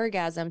 chasing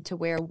orgasm to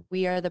where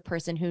we are the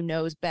person who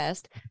knows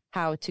best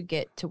how to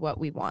get to what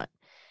we want?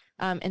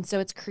 And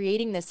so it's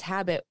creating this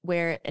habit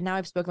where, and now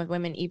I've spoken with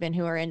women even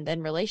who are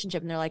in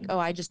relationship, and they're like, oh,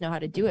 I just know how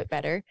to do it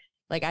better.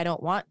 Like, I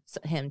don't want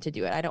him to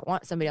do it. I don't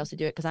want somebody else to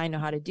do it because I know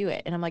how to do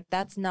it. And I'm like,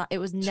 that's not, it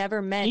was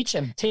never meant. Teach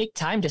him, take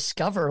time,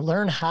 discover,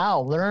 learn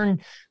how,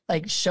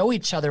 like show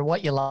each other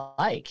what you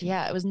like.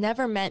 Yeah. It was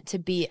never meant to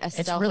be a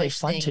It's really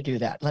fun to do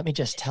that. Let me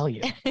just tell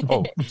you.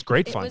 Oh, it's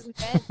great fun.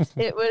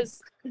 It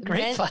was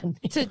great fun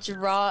to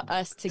draw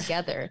us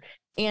together.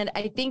 And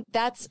I think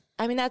that's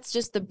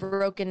just the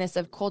brokenness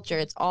of culture.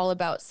 It's all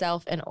about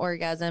self and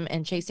orgasm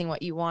and chasing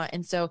what you want.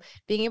 And so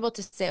being able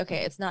to say,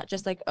 okay, it's not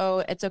just like, oh,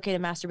 it's okay to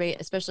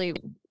masturbate, especially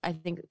I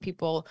think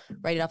people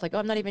write it off like, oh,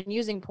 I'm not even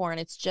using porn.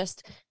 It's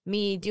just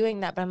me doing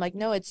that. But I'm like,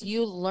 no, it's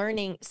you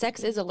learning.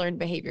 Sex is a learned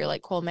behavior,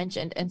 like Cole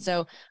mentioned. And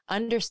so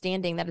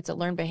understanding that it's a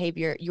learned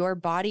behavior, your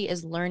body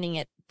is learning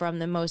it from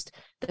the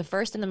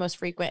first and the most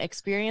frequent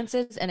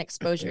experiences and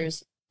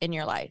exposures in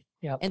your life.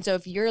 Yep. And so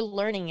if you're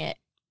learning it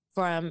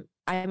from,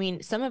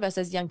 some of us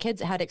as young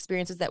kids had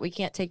experiences that we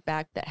can't take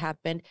back that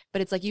happened,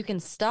 but it's like, you can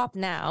stop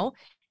now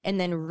and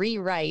then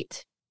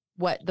rewrite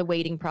what the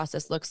waiting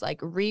process looks like,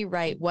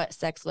 rewrite what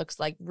sex looks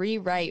like,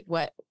 rewrite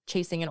what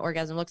chasing an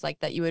orgasm looks like,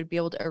 that you would be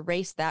able to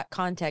erase that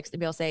context and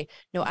be able to say,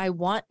 no, I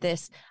want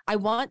this. I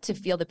want to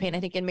feel the pain.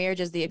 I think in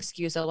marriage is the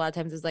excuse a lot of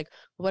times is like,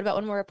 well, what about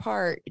when we're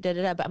apart? But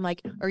I'm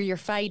like, or you're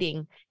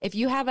fighting. If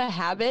you have a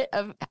habit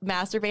of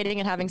masturbating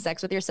and having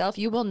sex with yourself,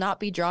 you will not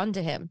be drawn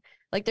to him.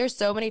 Like, there's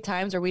so many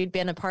times where we'd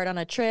been apart on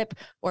a trip,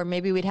 or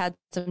maybe we'd had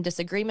some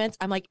disagreements.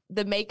 I'm like,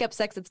 the makeup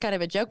sex, it's kind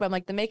of a joke, but I'm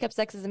like, the makeup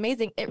sex is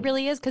amazing. It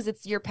really is, because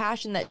it's your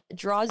passion that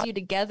draws you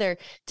together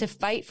to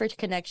fight for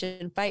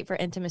connection, fight for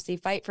intimacy,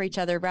 fight for each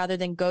other, rather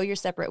than go your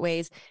separate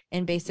ways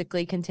and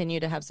basically continue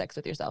to have sex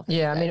with yourself.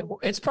 Yeah.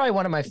 It's probably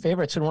one of my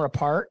favorites when we're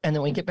apart and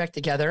then we get back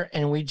together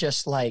and we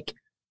just like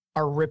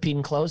are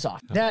ripping clothes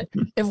off. That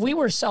if we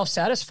were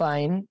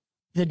self-satisfying,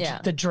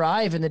 the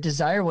drive and the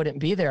desire wouldn't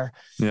be there.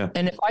 Yeah.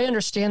 And if I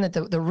understand that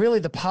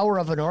the power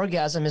of an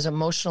orgasm is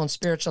emotional and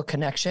spiritual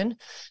connection,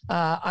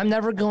 I'm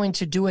never going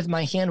to do with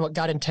my hand what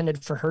God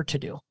intended for her to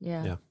do.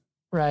 Yeah.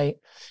 Right.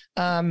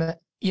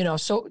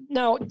 So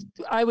now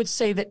I would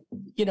say that,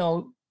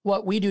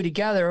 what we do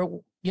together,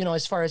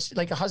 as far as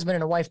like a husband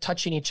and a wife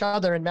touching each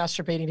other and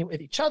masturbating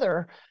with each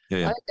other, I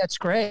think that's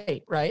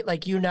great, right?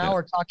 Like you now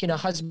are talking to a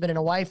husband and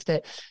a wife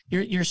that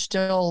you're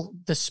still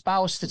the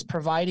spouse that's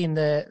providing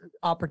the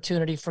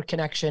opportunity for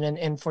connection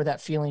and for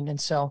that feeling.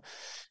 And so,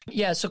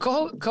 so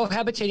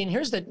cohabitating,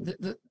 here's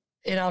the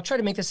and I'll try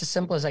to make this as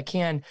simple as I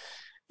can.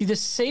 The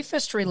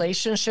safest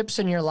relationships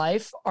in your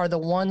life are the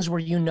ones where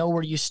you know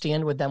where you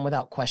stand with them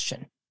without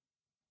question.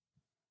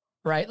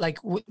 Right? Like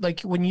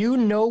when you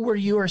know where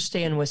you are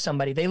staying with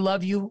somebody, they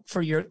love you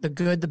for the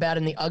good, the bad,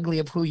 and the ugly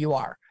of who you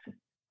are.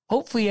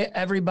 Hopefully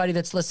everybody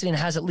that's listening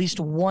has at least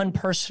one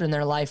person in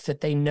their life that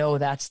they know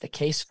that's the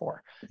case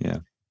for. Yeah.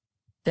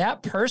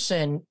 That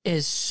person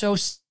is so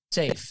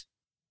safe.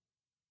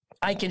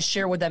 I can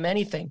share with them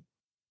anything.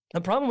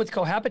 The problem with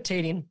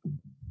cohabitating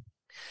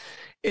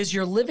is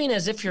you're living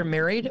as if you're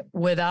married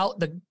without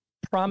the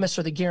promise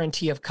or the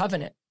guarantee of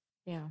covenant.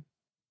 Yeah.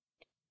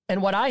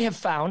 And what I have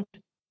found,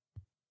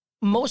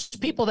 most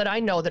people that I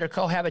know that are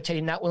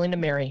cohabitating, not willing to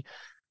marry,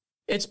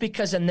 It's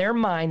because in their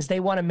minds, they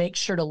want to make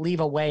sure to leave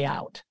a way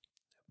out.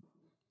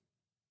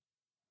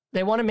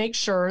 They want to make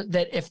sure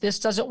that if this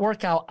doesn't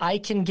work out, I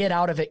can get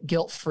out of it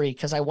guilt-free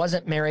because I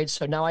wasn't married.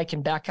 So now I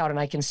can back out and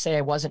I can say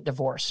I wasn't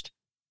divorced.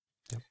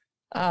 Yep.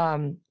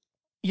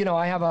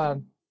 I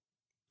have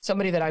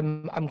somebody that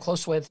I'm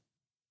close with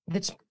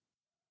that's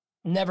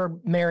never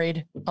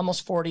married,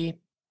 almost 40,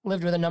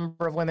 lived with a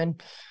number of women.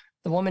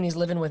 The woman he's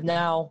living with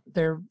now,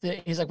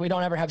 he's like, we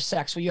don't ever have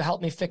sex. Will you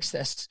help me fix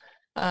this?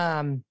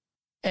 And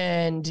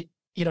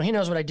he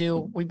knows what I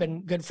do. We've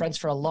been good friends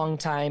for a long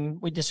time.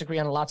 We disagree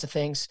on lots of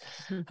things.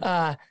 And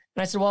I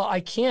said, well, I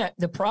can't.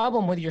 The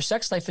problem with your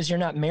sex life is you're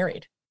not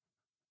married.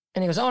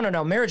 And he goes, oh,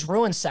 no, marriage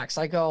ruins sex.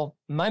 I go,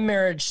 my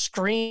marriage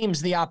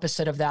screams the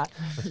opposite of that.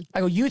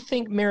 I go, you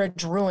think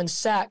marriage ruins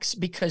sex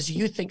because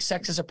you think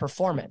sex is a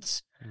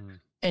performance.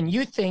 And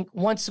you think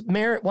once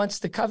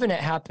the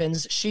covenant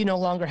happens, she no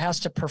longer has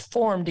to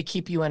perform to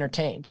keep you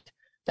entertained.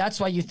 That's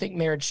why you think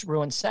marriage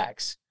ruins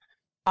sex.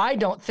 I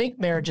don't think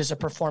marriage is a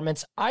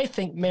performance. I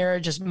think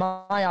marriage is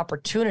my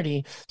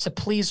opportunity to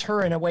please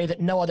her in a way that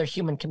no other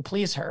human can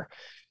please her.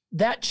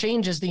 That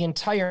changes the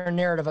entire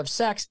narrative of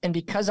sex. And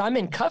because I'm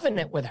in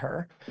covenant with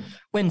her,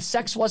 when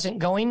sex wasn't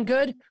going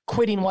good,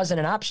 quitting wasn't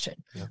an option.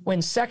 Yeah.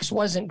 When sex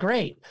wasn't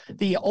great,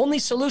 the only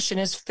solution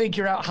is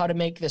figure out how to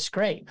make this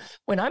great.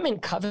 When I'm in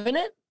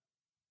covenant,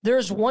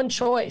 there's one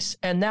choice,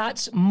 and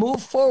that's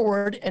move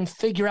forward and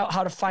figure out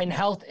how to find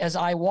health as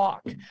I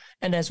walk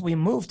and as we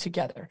move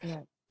together. Yeah.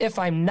 If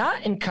I'm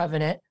not in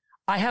covenant,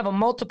 I have a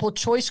multiple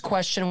choice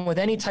question with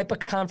any type of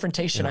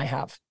confrontation I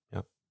have,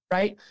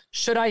 right?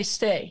 Should I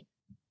stay?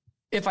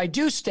 If I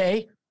do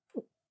stay,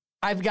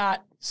 I've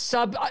got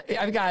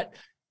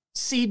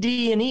C,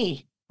 D, and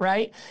E,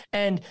 right?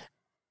 And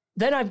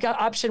then I've got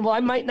option, well,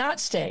 I might not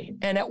stay.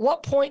 And at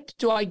what point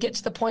do I get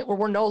to the point where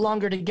we're no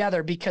longer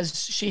together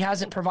because she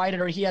hasn't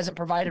provided or he hasn't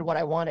provided what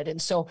I wanted?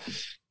 And so,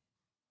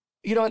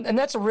 and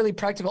that's a really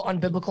practical,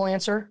 unbiblical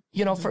answer,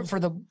 for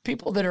the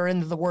people that are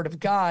in the Word of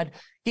God.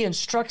 He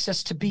instructs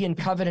us to be in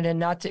covenant and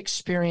not to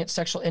experience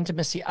sexual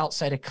intimacy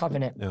outside of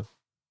covenant. Yeah.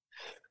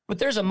 But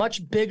there's a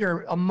much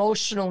bigger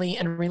emotionally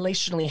and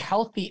relationally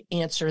healthy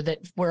answer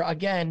where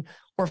again,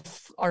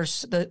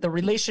 the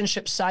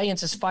relationship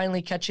science is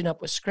finally catching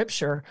up with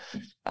Scripture.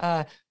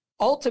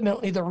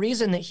 Ultimately, the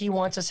reason that he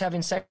wants us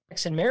having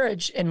sex in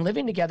marriage and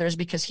living together is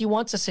because he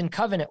wants us in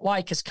covenant.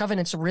 Why? Because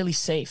covenant's really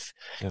safe.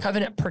 Yeah.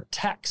 Covenant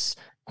protects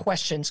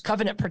questions.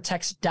 Covenant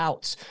protects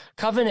doubts.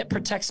 Covenant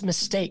protects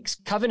mistakes.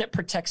 Covenant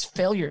protects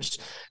failures.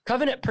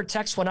 Covenant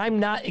protects when I'm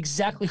not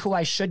exactly who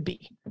I should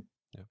be.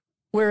 Yeah.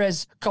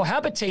 Whereas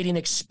cohabitating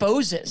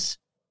exposes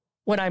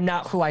when I'm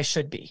not who I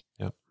should be.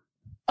 Yeah.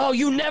 Oh,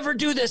 you never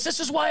do this. This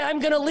is why I'm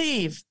going to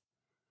leave.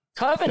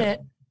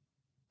 Covenant.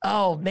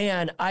 Oh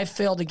man, I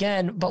failed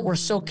again, but we're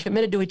so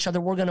committed to each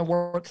other. We're going to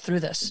work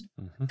through this.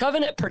 Mm-hmm.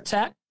 Covenant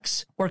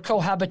protects where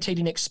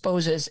cohabitating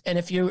exposes. And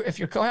if you're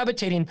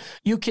cohabitating,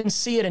 you can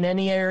see it in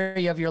any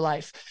area of your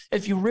life.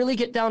 If you really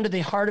get down to the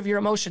heart of your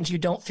emotions, you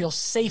don't feel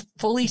safe,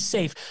 fully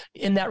safe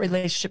in that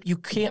relationship. You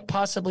can't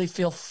possibly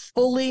feel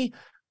fully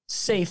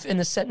safe in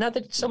the sense, not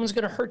that someone's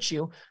going to hurt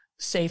you,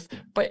 safe,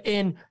 but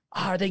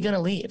are they going to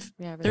leave?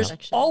 Yeah, there's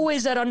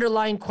always that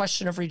underlying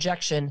question of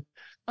rejection.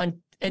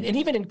 And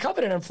even in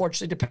covenant,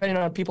 unfortunately, depending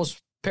on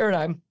people's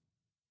paradigm,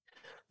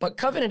 but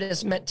covenant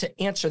is meant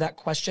to answer that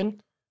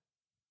question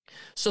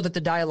so that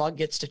the dialogue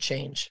gets to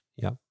change.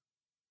 Yeah.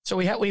 So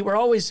we were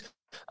always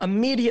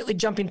immediately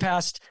jumping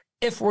past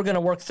if we're going to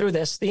work through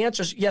this. The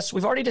answer is yes,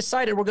 we've already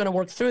decided we're going to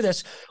work through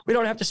this. We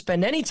don't have to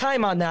spend any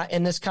time on that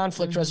in this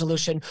conflict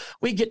resolution.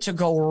 We get to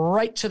go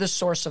right to the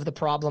source of the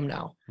problem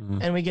now,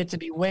 and we get to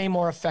be way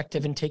more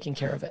effective in taking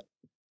care of it.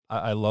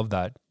 I love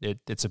that.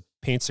 It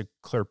paints a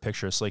clear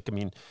picture. It's like,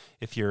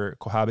 if you're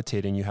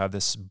cohabitating, you have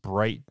this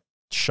bright,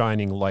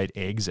 shining light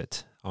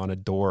exit on a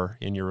door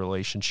in your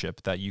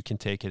relationship that you can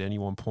take at any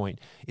one point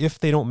if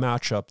they don't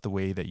match up the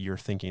way that you're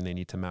thinking they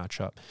need to match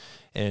up.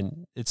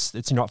 And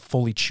it's not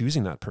fully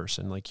choosing that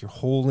person. Like, you're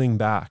holding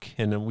back.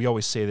 And we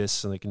always say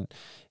this, like in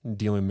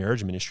dealing with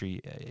marriage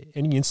ministry,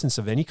 any instance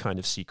of any kind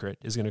of secret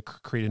is going to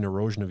create an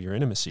erosion of your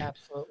intimacy.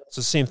 Absolutely. So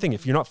the same thing.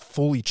 If you're not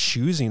fully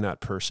choosing that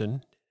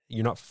person,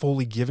 you're not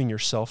fully giving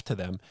yourself to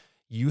them,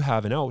 you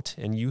have an out,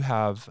 and you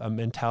have a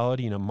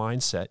mentality and a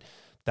mindset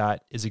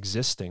that is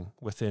existing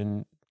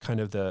within kind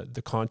of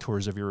the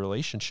contours of your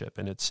relationship.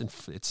 And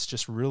it's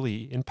just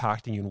really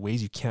impacting you in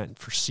ways you can't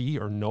foresee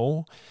or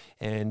know.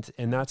 And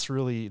that's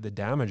really the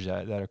damage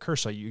that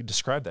occurs. So you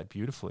described that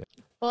beautifully.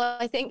 Well,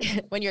 I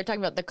think when you're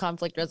talking about the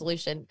conflict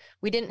resolution,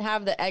 we didn't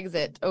have the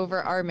exit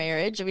over our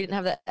marriage. We didn't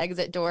have the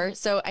exit door.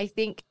 So I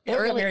think we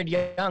got married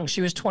young.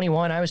 She was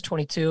 21. I was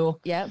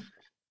 22. Yeah.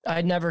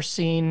 I'd never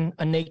seen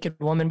a naked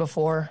woman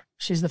before.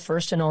 She's the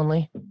first and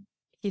only.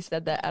 He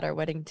said that at our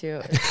wedding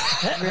too.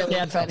 Really,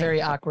 it felt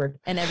very awkward.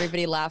 And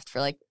everybody laughed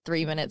for like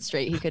 3 minutes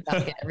straight. He could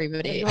not get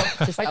everybody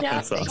to stop. My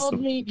dad told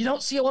me, you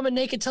don't see a woman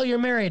naked till you're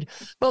married.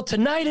 Well,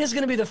 tonight is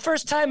going to be the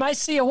first time I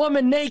see a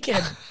woman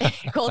naked.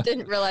 Cole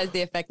didn't realize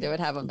the effect it would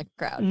have on the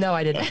crowd. No,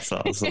 I didn't. That's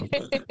awesome.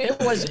 It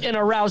was an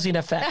arousing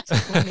effect.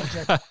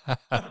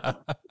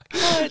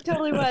 It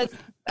totally was.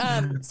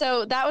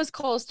 So that was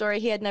Cole's story.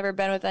 He had never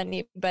been with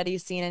anybody,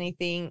 seen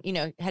anything,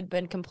 had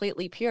been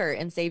completely pure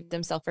and saved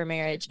himself for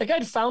marriage. Like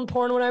I'd found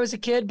porn when I was a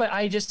kid, but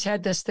I just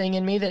had this thing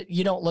in me that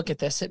you don't look at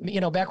this.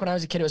 Back when I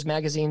was a kid, it was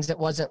magazines. It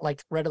wasn't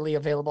like readily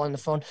available on the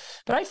phone,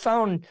 but I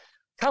found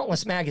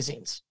countless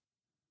magazines.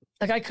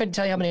 Like I couldn't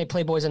tell you how many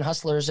Playboys and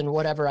Hustlers and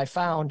whatever I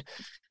found.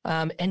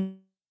 And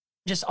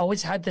just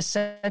always had this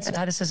sense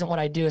that this isn't what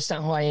I do. It's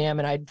not who I am.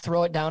 And I'd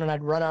throw it down and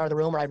I'd run out of the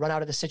room or I'd run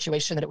out of the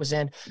situation that it was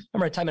in. I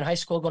remember a time in high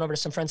school going over to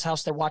some friend's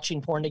house. They're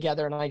watching porn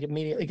together. And I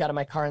immediately got in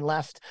my car and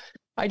left.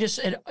 I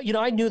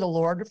knew the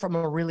Lord from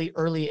a really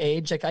early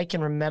age. Like I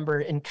can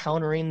remember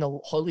encountering the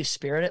Holy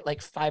Spirit at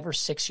like 5 or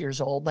 6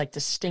 years old, like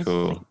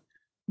distinctly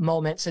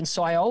moments. And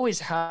so I always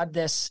had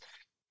this,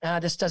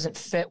 this doesn't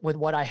fit with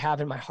what I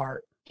have in my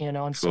heart,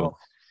 and so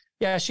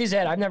yeah, she's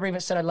it. I've never even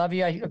said I love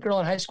you. A girl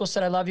in high school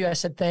said I love you. I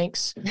said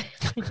thanks.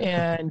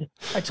 And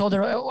I told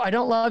her, I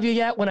don't love you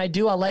yet. When I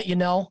do, I'll let you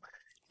know.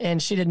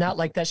 And she did not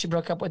like that. She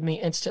broke up with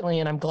me instantly.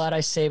 And I'm glad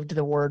I saved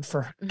the word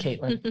for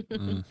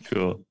Caitlin.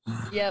 Cool.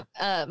 Yep.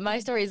 My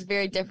story is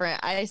very different.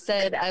 I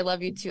said I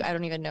love you too. I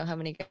don't even know how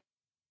many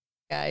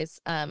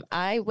guys.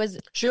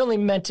 She only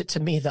meant it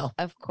to me though.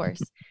 Of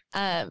course.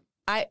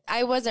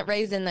 I wasn't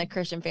raised in the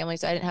Christian family,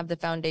 so I didn't have the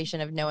foundation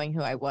of knowing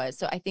who I was.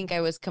 So I think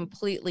I was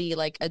completely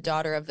like a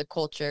daughter of the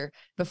culture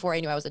before I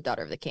knew I was a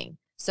daughter of the king.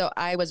 So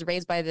I was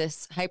raised by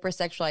this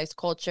hypersexualized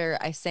culture.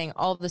 I sang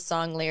all the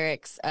song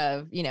lyrics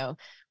of,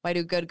 why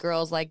do good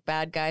girls like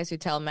bad guys who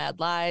tell mad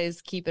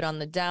lies? Keep it on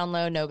the down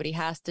low. Nobody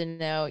has to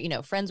know,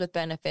 friends with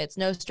benefits,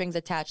 no strings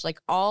attached. Like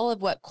all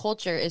of what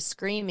culture is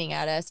screaming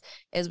at us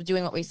is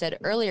doing what we said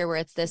earlier, where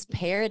it's this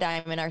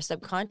paradigm in our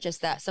subconscious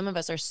that some of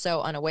us are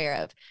so unaware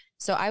of.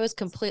 So I was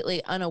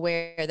completely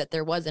unaware that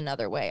there was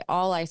another way.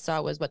 All I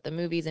saw was what the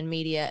movies and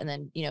media and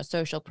then,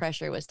 social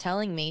pressure was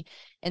telling me.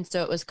 And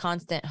so it was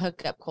constant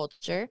hookup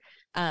culture,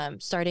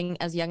 starting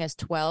as young as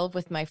 12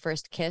 with my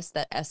first kiss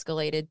that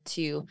escalated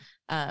to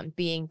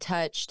being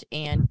touched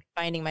and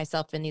finding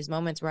myself in these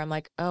moments where I'm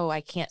like, oh,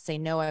 I can't say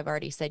no. I've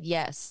already said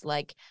yes.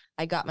 Like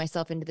I got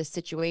myself into this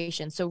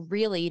situation. So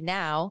really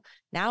now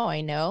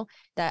I know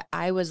that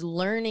I was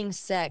learning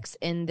sex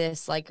in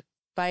this like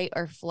fight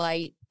or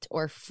flight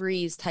or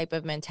freeze type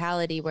of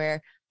mentality where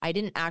I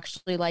didn't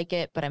actually like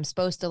it, but I'm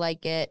supposed to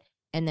like it.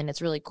 And then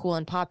it's really cool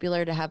and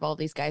popular to have all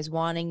these guys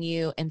wanting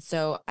you. And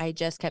so I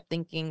just kept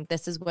thinking,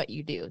 this is what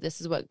you do.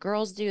 This is what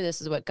girls do.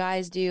 This is what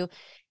guys do.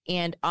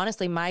 And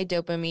honestly, my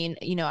dopamine,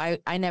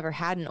 I never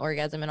had an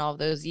orgasm in all of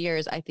those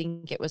years. I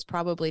think it was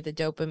probably the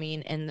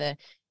dopamine and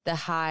the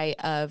high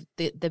of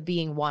the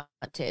being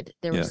wanted.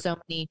 There were so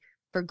many.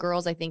 For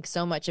girls, I think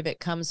so much of it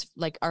comes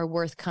like our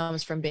worth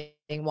comes from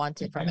being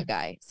wanted from a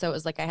guy. So it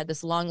was like I had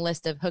this long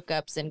list of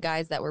hookups and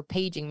guys that were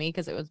paging me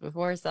because it was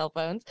before cell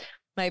phones.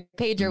 My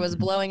pager was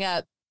blowing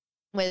up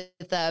with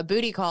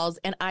booty calls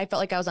and I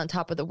felt like I was on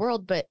top of the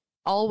world, but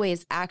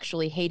always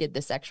actually hated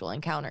the sexual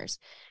encounters.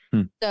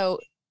 So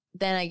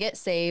then I get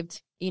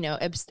saved,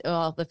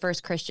 the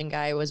first Christian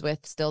guy I was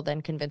with still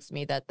then convinced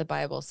me that the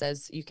Bible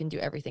says you can do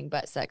everything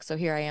but sex. So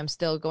here I am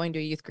still going to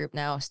a youth group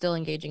now, still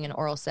engaging in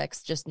oral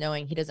sex, just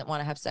knowing he doesn't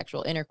want to have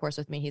sexual intercourse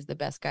with me. He's the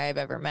best guy I've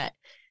ever met.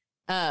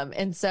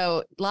 And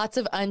so lots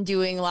of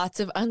undoing, lots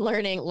of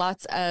unlearning,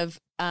 lots of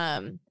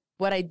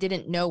what I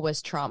didn't know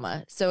was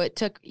trauma. So it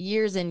took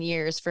years and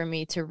years for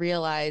me to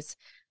realize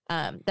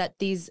that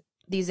these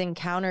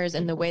encounters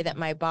and the way that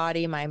my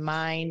body, my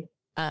mind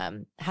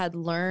had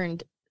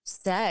learned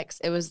sex,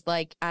 it was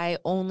like I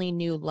only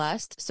knew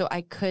lust, so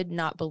I could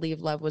not believe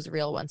love was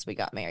real once we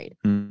got married.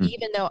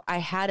 Even though I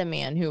had a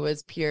man who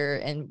was pure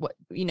and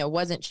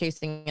wasn't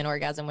chasing an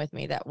orgasm with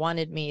me, that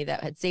wanted me,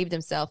 that had saved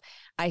himself,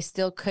 I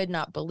still could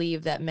not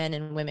believe that men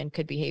and women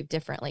could behave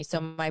differently. So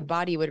my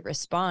body would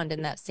respond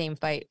in that same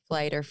fight,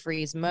 flight, or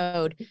freeze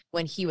mode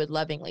when he would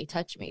lovingly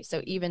touch me.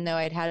 So even though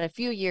I'd had a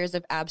few years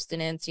of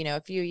abstinence,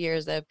 a few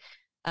years of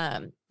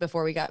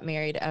before we got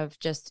married of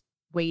just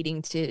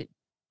waiting to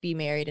be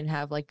married and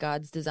have like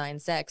God's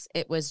designed sex,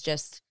 it was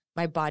just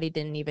my body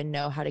didn't even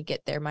know how to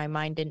get there. My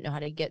mind didn't know how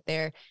to get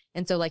there.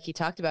 And so like he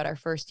talked about, our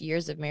first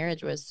years of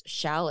marriage was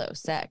shallow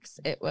sex.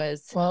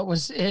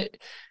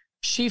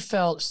 She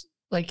felt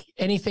like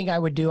anything I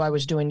would do, I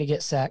was doing to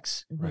get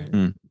sex. Right.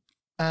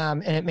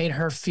 And it made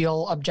her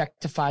feel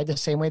objectified the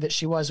same way that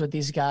she was with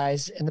these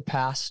guys in the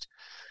past.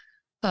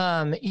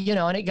 And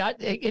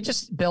it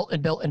just built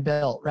and built and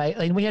built, right?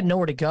 Like we had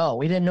nowhere to go.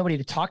 We didn't nobody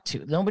to talk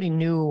to. Nobody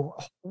knew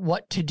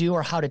what to do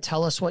or how to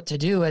tell us what to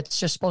do. It's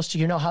just supposed to,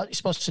 you're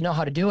supposed to know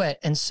how to do it.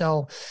 And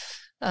so,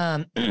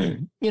 I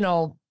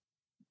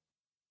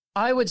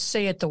would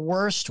say at the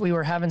worst, we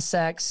were having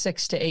sex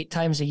 6 to 8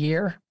 times a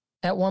year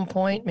at one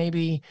point,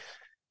 maybe,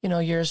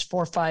 years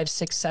 4, 5,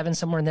 6, 7,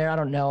 somewhere in there. I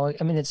don't know.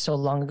 I mean, it's so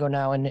long ago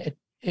now, and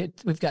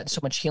we've gotten so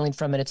much healing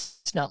from it.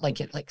 It's not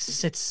like it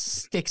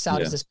sticks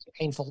out as this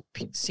painful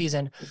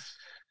season.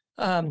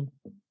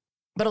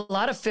 But a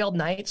lot of failed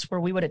nights where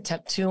we would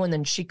attempt to, and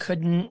then she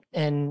couldn't,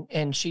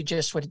 and she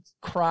just would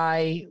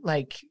cry.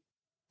 Like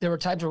there were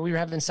times where we were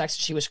having sex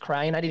and she was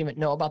crying. I didn't even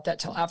know about that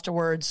till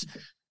afterwards.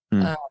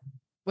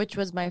 which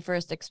was my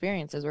first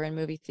experiences were in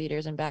movie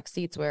theaters and back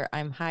seats where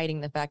I'm hiding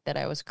the fact that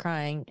I was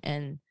crying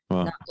and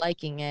Wow. not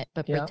liking it,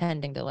 but Yeah.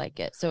 pretending to like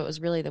it. So it was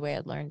really the way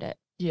I'd learned it.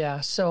 Yeah.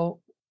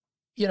 So,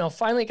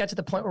 finally got to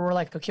the point where we're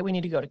like, okay, we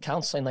need to go to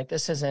counseling. Like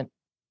this isn't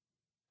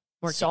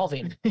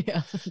solving.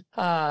 Yeah.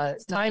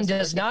 Time just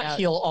does working not out.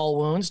 heal all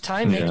wounds.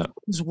 Time makes Yeah.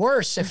 wounds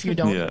worse if you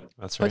don't Yeah.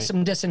 That's put right.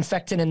 some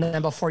disinfectant in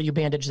them before you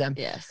bandage them.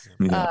 Yes.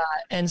 Yeah.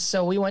 And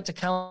so we went to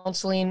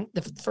counseling.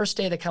 The first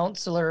day, the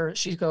counselor,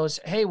 she goes,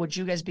 hey, would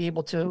you guys be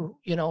able to,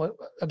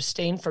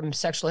 abstain from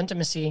sexual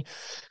intimacy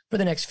for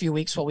the next few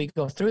weeks while we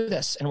go through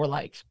this? And we're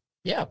like,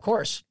 yeah, of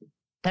course.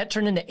 That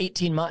turned into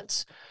 18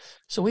 months.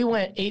 So we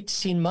went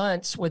 18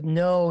 months with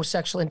no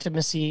sexual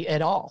intimacy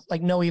at all,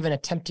 like no even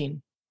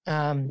attempting.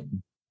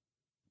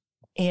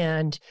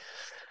 And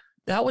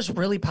that was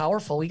really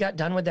powerful. We got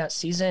done with that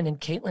season and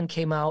Caitlin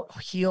came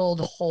out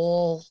healed,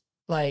 whole,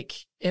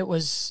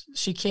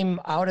 she came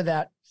out of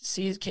that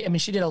season. I mean,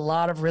 she did a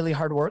lot of really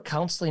hard work.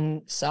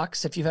 Counseling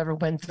sucks. If you've ever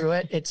been through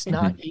it, it's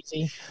not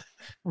easy,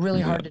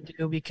 really hard to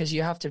do because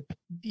you have to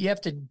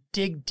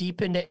dig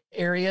deep into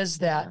areas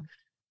that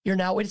you're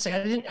not, wait a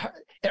second,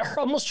 it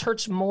almost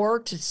hurts more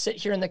to sit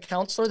here in the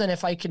counselor than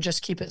if I could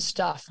just keep it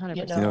stuff,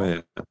 100%. Oh,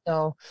 yeah.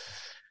 So,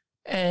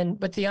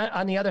 but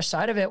on the other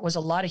side of it was a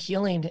lot of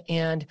healing.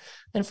 And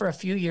then for a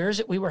few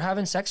years, we were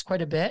having sex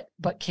quite a bit,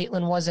 but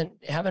Caitlin wasn't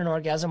having an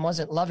orgasm,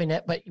 wasn't loving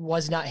it, but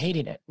was not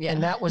hating it. Yeah.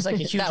 And that was like a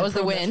huge That was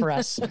the improvement win. for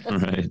us.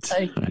 Right.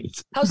 Like,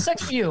 Right. how's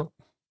sex for you?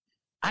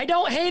 I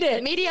don't hate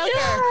it.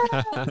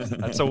 Mediocre.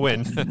 That's a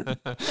win.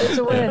 It's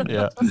a win.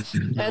 Yeah.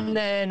 And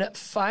then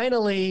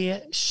finally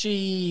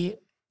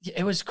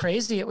it was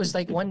crazy. It was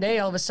like one day,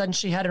 all of a sudden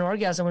she had an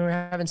orgasm when we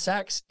were having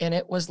sex. And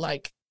it was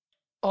like,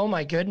 oh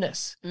my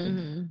goodness,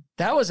 Mm-hmm.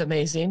 that was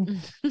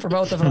amazing for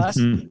both of us.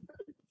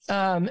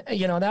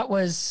 That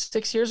was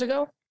 6 years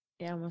ago.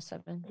 Yeah, almost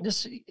 7.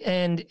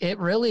 And it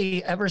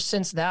really, ever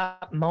since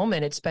that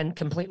moment, it's been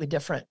completely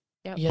different.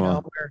 Yep.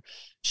 Where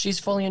she's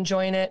fully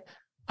enjoying it.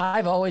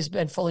 I've always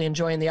been fully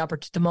enjoying the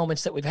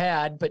moments that we've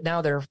had, but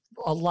now they're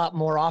a lot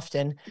more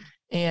often.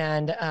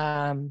 And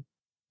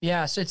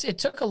so it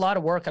took a lot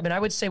of work. I mean, I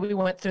would say we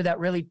went through the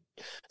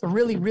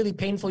really, really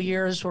painful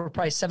years were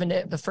probably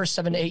the first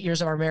 7 to 8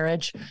 years of our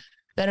marriage,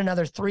 then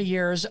another 3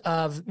 years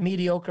of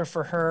mediocre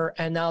for her.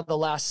 And now the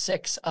last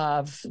 6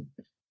 of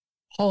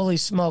holy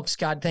smokes,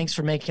 God, thanks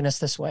for making us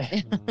this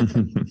way.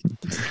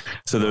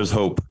 So there's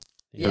hope.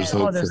 There's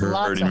hope there's for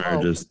lots hurting of hope.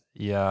 marriages.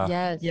 Yeah.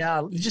 Yes.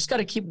 Yeah. You just got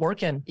to keep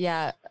working.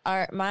 Yeah.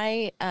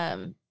 My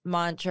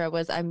mantra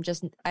was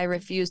I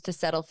refuse to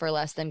settle for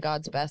less than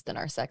God's best in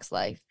our sex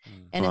life.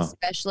 And Wow.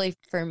 especially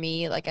for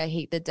me, like I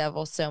hate the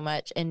devil so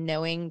much, and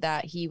knowing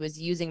that he was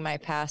using my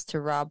past to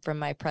rob from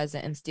my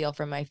present and steal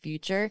from my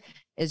future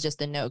is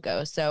just a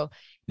no-go. So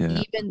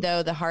Yeah. even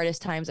though the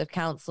hardest times of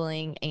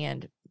counseling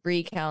and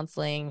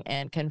re-counseling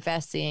and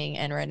confessing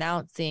and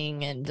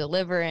renouncing and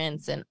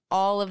deliverance and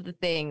all of the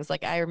things,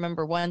 like I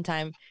remember one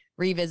time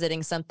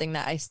revisiting something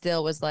that I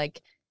still was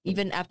like,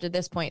 even after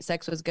this point,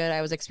 sex was good.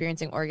 I was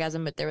experiencing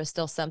orgasm, but there was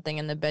still something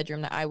in the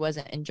bedroom that I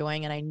wasn't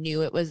enjoying. And I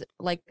knew it was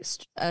like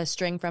a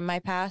string from my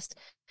past.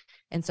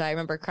 And so I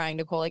remember crying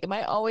to Cole, like, am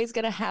I always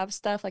going to have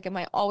stuff? Like, am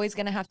I always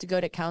going to have to go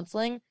to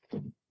counseling?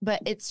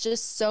 But it's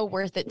just so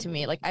worth it to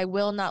me. Like, I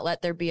will not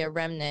let there be a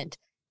remnant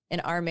in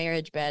our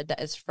marriage bed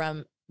that is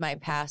from my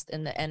past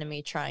and the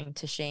enemy trying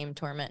to shame,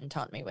 torment, and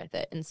taunt me with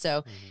it. And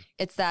so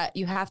it's that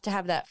you have to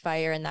have that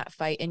fire and that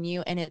fight in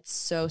you. And it's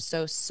so,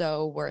 so,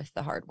 so worth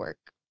the hard work.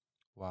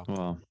 Wow.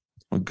 Wow.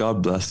 Well,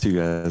 God bless you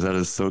guys. That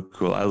is so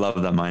cool. I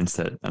love that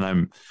mindset. And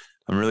I'm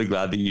really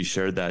glad that you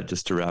shared that,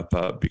 just to wrap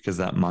up, because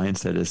that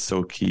mindset is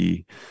so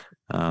key.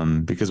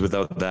 Because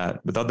without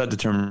that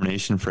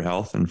determination for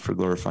health and for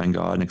glorifying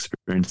God and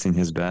experiencing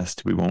his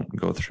best, we won't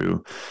go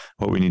through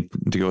what we need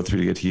to go through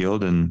to get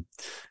healed and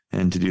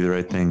to do the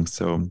right thing.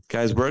 So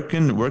guys, where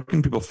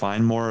can people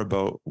find more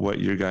about what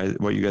you guys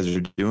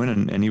are doing,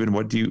 and even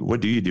what do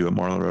you do at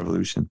Moral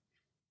Revolution?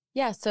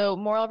 Yeah, so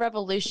Moral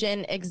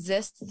Revolution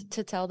exists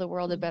to tell the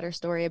world a better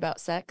story about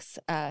sex,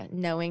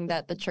 knowing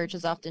that the church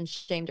has often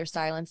shamed or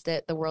silenced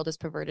it, the world has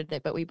perverted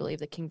it, but we believe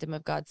the kingdom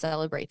of God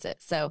celebrates it.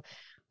 So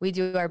we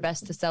do our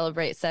best to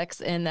celebrate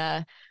sex,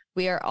 and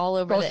we are all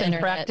over Both the in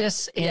internet.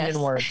 practice and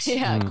in words.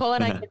 Yeah, Cole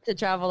and I get to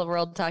travel the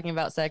world talking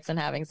about sex and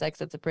having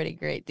sex. It's a pretty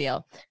great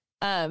deal.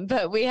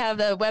 But we have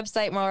the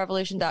website,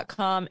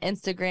 moralrevolution.com.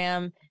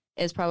 Instagram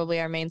is probably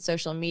our main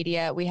social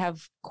media. We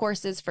have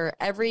courses for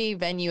every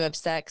venue of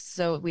sex.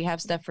 So we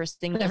have stuff for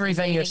singles. Every and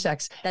venue of dating.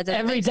 sex. That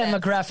doesn't Every make sense.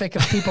 demographic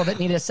of people that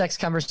need a sex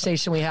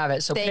conversation, we have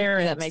it. So Thank you, that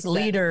parents, makes sense.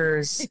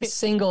 leaders,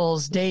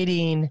 singles,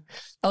 dating,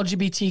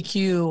 LGBTQ,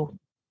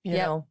 you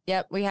know,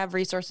 Yep. We have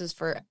resources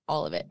for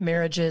all of it.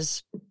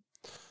 marriages.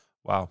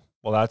 Wow.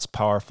 Well, that's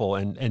powerful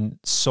and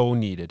so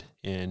needed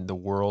in the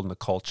world and the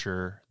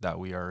culture that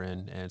we are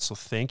in. And so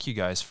thank you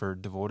guys for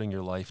devoting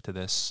your life to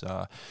this,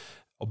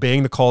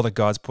 obeying the call that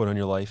God's put on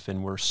your life.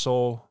 And we're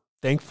so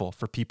thankful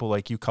for people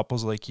like you,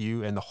 couples like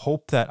you, and the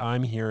hope that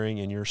I'm hearing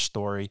in your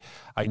story.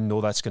 I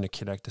know that's going to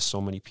connect to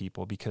so many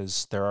people,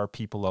 because there are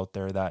people out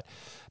there that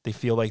they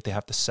feel like they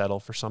have to settle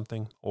for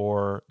something,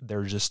 or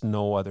there's just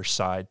no other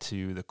side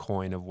to the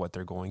coin of what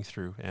they're going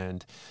through.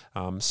 And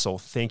so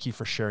thank you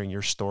for sharing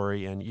your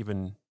story, and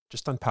even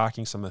just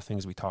unpacking some of the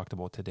things we talked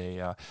about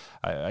today.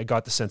 I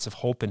got the sense of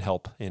hope and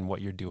help in what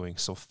you're doing.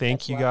 So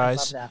thank you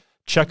guys.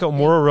 Check out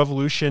Moral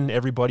Revolution.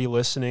 Everybody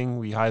listening,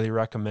 we highly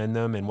recommend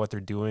them and what they're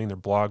doing, their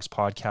blogs,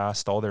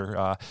 podcasts, all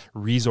their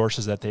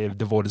resources that they have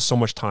devoted so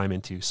much time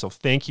into. So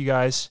thank you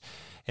guys.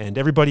 And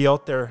everybody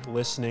out there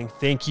listening,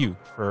 thank you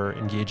for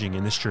engaging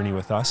in this journey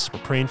with us. We're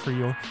praying for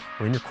you.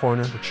 We're in your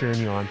corner. We're cheering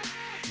you on.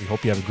 We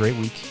hope you have a great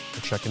week.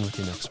 We'll check in with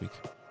you next week.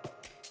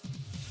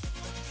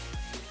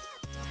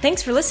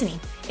 Thanks for listening.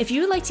 If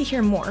you would like to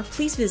hear more,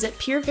 please visit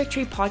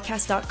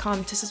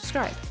purevictorypodcast.com to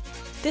subscribe.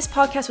 This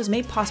podcast was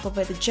made possible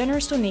by the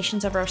generous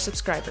donations of our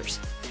subscribers.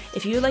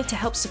 If you would like to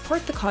help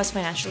support the cause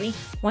financially,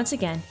 once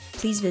again,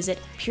 please visit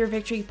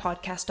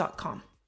purevictorypodcast.com.